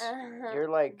 Grace, Uh-huh. you're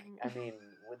like,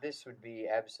 this would be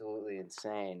absolutely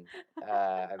insane.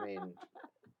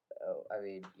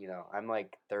 I'm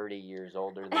like 30 years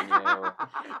older than you.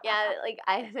 Yeah,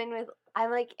 I'm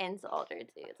In's older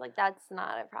too. It's that's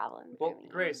not a problem. for Well, me.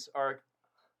 Grace, our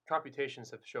computations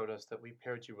have showed us that we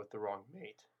paired you with the wrong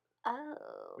mate.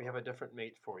 Oh. We have a different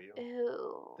mate for you.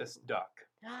 Ew. This duck.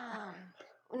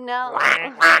 No.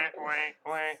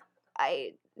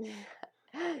 I.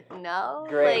 No.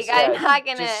 Grace, I'm yeah, not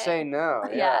gonna. Just say no.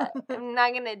 Yeah, I'm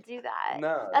not gonna do that.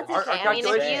 No. That's Our okay. I mean, if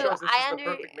calculation you, shows this I is under. the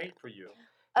perfect mate for you.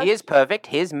 He is perfect.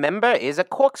 His member is a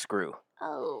corkscrew.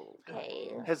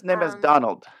 Okay. His name is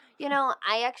Donald.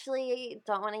 I actually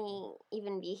don't want to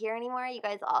even be here anymore. You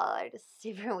guys all are just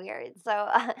super weird. So,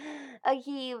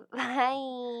 okay,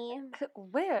 bye.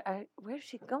 where's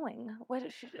she going? Where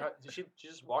is she? She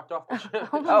just walked off the ship.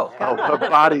 Oh my Oh. Oh, God. her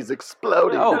body's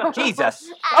exploding. Oh,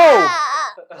 Jesus. Oh,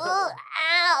 Ah,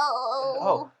 ow.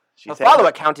 oh. She's Her had follower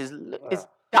her- count is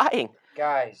dying.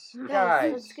 Guys,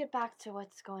 Guys, let's get back to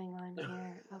what's going on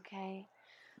here, okay?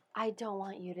 I don't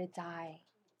want you to die.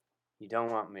 You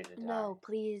don't want me to die. No,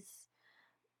 please.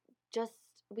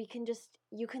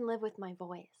 You can live with my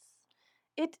voice.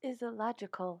 It is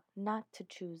illogical not to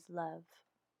choose love.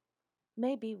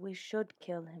 Maybe we should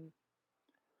kill him.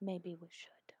 Maybe we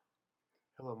should.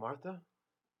 Hello, Martha.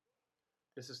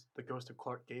 This is the ghost of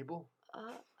Clark Gable.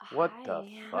 What the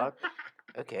Hi. fuck?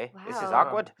 Okay, this is Wow.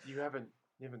 awkward. You haven't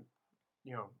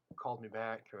called me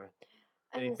back or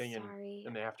I'm anything sorry.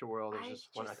 in the afterworld. There's I just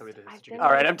one. I thought we did I've such a been good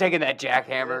All right, with- I'm taking that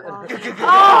jackhammer.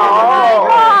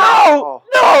 Oh,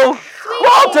 no!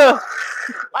 Walter!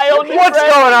 What's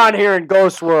going on here in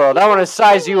Ghost World? I want to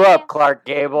size you up, Clark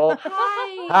Gable.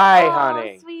 Hi. Hi, Oh,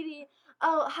 honey. Sweetie.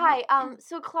 Oh, hi.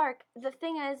 So Clark, the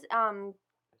thing is,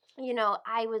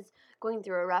 I was going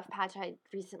through a rough patch. I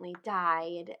recently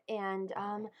died, and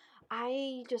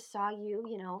I just saw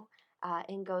you,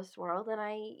 in Ghost World, and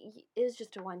it was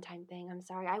just a one-time thing. I'm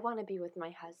sorry. I want to be with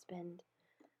my husband.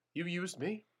 You used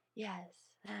me. Yes.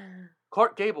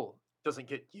 Clark Gable doesn't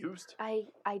get used. I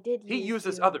did. He use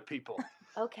uses you. other people.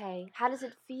 Okay. How does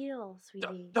it feel,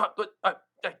 sweetie?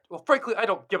 Well, frankly, I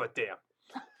don't give a damn.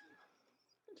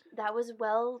 That was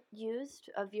well used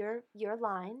of your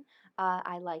line.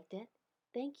 I liked it.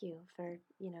 Thank you for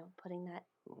putting that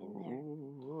in there.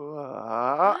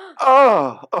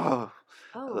 Oh. Oh,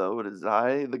 Hello, it is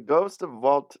I, the ghost of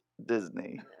Walt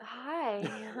Disney. hi.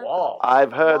 Whoa.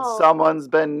 I've heard Whoa. someone's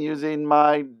been using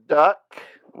my duck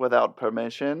without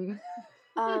permission.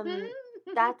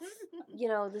 That's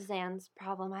the Zan's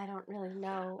problem. I don't really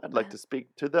know. I'd like to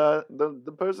speak to the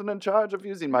person in charge of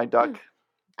using my duck.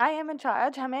 I am in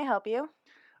charge. How may I help you?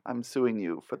 I'm suing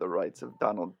you for the rights of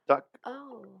Donald Duck.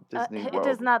 Oh. Disney It World.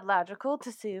 is not logical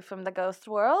to sue from the ghost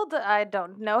world. I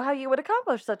don't know how you would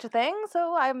accomplish such a thing,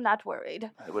 so I'm not worried.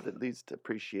 I would at least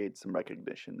appreciate some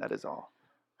recognition, that is all.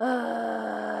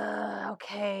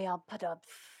 Okay, I'll put a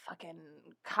fucking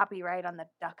copyright on the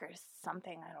duck or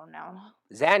something. I don't know.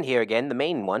 Zan here again, the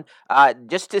main one.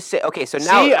 Just to say, okay, so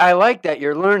now. See, I like that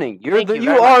you're learning. Thank you you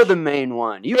very are much. the main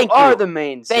one. You Thank are you. the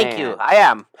main Thank Zan. you. I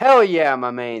am. Hell yeah,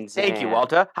 my main Zan. Thank you,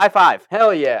 Walter. High five.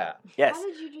 Hell yeah. Yes. How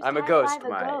did you just I'm a high-five ghost,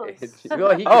 my. ghost?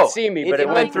 Well, he Oh, could see me, but it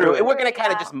went through. it. We're gonna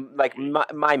kind of Yeah. just like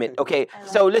mime it. Okay, I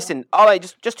so like it. listen. All I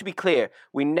just to be clear,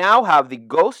 we now have the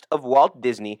ghost of Walt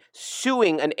Disney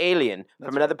suing an alien That's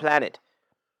from right. another planet.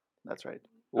 That's right.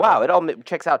 Wow, it all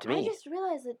checks out to I me. just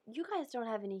realized that you guys don't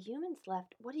have any humans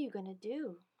left. What are you gonna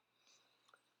do?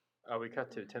 We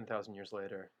cut to 10,000 years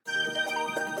later.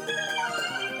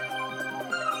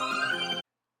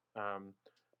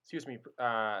 Excuse me,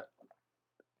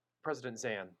 President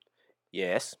Zan.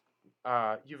 Yes,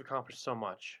 You've accomplished so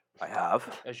much I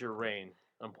have. as your reign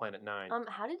on Planet 9.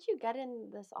 How did you get in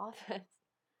this office?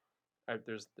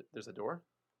 There's a door.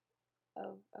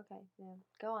 Oh, okay, yeah.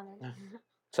 Go on then.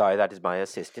 Sorry, that is my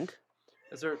assistant.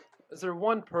 Is there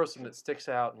one person that sticks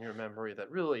out in your memory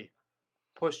that really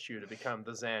pushed you to become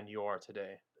the Zan you are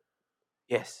today?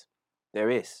 Yes, there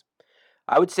is.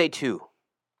 I would say two.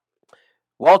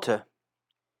 Walter,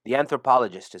 the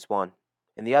anthropologist, is one,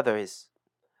 and the other is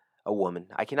a woman.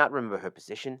 I cannot remember her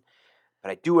position,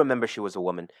 but I do remember she was a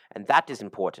woman, and that is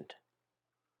important.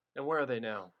 And where are they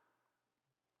now?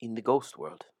 In the ghost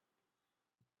world.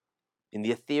 In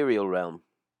the ethereal realm.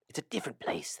 It's a different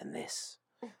place than this.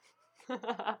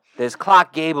 There's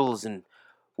Clark Gables and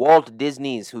Walt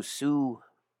Disneys who sue.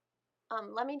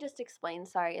 Let me just explain.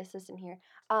 Sorry, assistant here.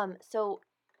 So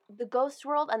the ghost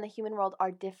world and the human world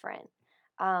are different.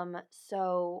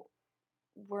 So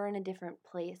we're in a different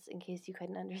place in case you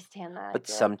couldn't understand that. I But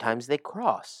feel like- sometimes they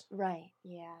cross. Right,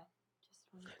 yeah. Just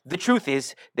wanted- The truth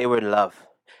is, they were in love,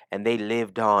 and they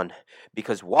lived on,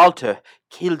 because Walter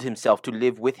killed himself to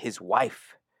live with his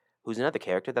wife, who's another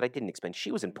character that I didn't explain.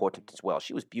 She was important as well.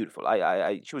 She was beautiful.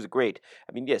 She was great.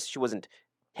 I mean, yes, she wasn't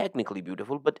technically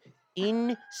beautiful, but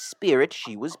in spirit,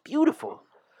 she was beautiful.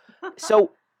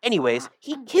 So, anyways,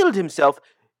 he killed himself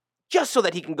just so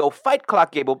that he can go fight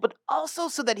Clark Gable, but also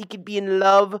so that he could be in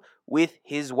love with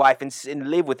his wife and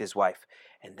live with his wife.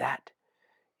 And that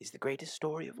is the greatest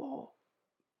story of all.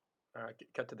 All right,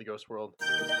 cut to the ghost world.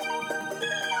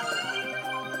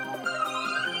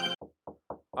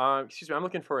 Excuse me, I'm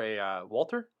looking for a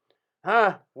Walter.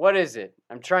 Huh? What is it?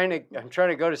 I'm trying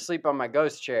to go to sleep on my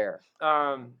ghost chair.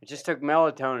 I just took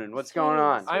melatonin. What's going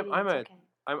on? Sweetie, I'm it's a- okay.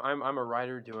 I'm a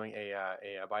writer doing a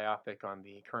biopic on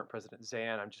the current President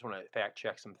Zan. I just want to fact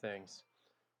check some things.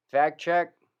 Fact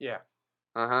check. Yeah.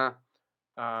 Uh-huh.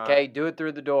 Okay. Okay, do it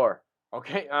through the door.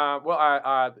 Okay.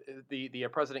 The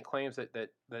president claims that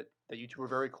you two were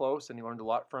very close and he learned a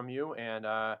lot from you and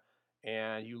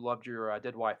you loved your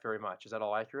dead wife very much. Is that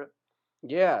all accurate?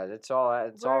 Yeah, that's all.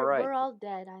 It's all right. We're all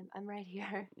dead. I'm right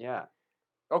here. Yeah.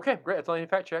 Okay, great. That's all you need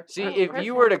to fact check. See, Oh, if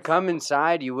you were to perfect. come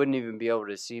inside, you wouldn't even be able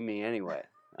to see me anyway.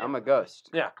 I'm a ghost.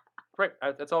 Yeah. Great.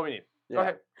 That's all we need. Yeah.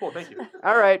 Okay. Cool. Thank you.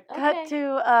 All right. Cut Okay. to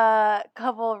a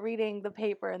couple reading the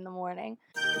paper in the morning.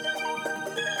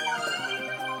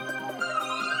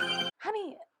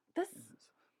 Honey,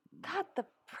 God, the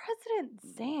President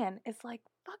Zan is like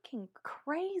fucking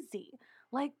crazy.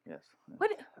 Like, Yes. what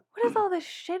is all this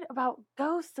shit about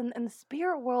ghosts and the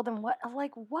spirit world and what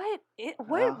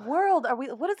Well- world are we?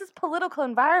 What is this political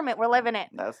environment we're living in?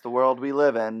 That's the world we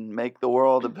live in. Make the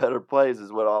world a better place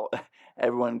is what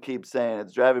everyone keeps saying.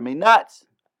 It's driving me nuts.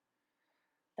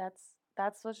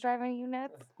 That's what's driving you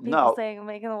nuts. People No. saying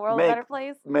making the world Make- a better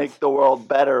place. Make the world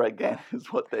better again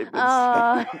is what they've been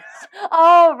saying.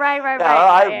 Oh, right. Yeah,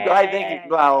 Yeah, I yeah, think, yeah,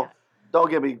 well, yeah. don't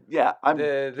get me, yeah, I'm,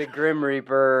 The Grim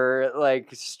Reaper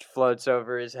floats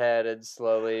over his head and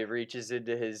slowly reaches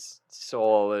into his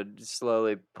soul and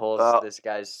slowly pulls Oh. this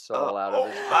guy's soul out of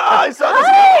his. I saw this.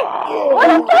 Hey!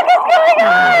 What the fuck is going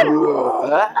on?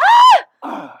 What?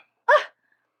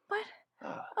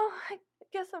 Oh, I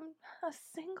guess I'm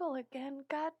single again.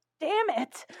 God damn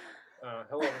it.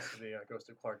 Hello, this is the ghost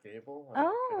of Clark Gable. Can I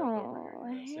help Oh,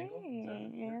 you? Single? Is that-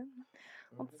 hey. Mhm.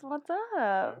 What's up?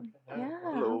 Okay. Yeah.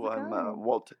 Hello, how's it I'm going?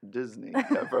 Walt Disney.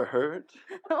 Ever heard?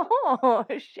 Oh,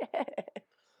 shit.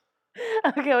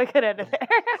 Okay, we could end it there.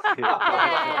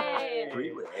 Yay!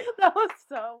 Really? That was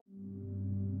so.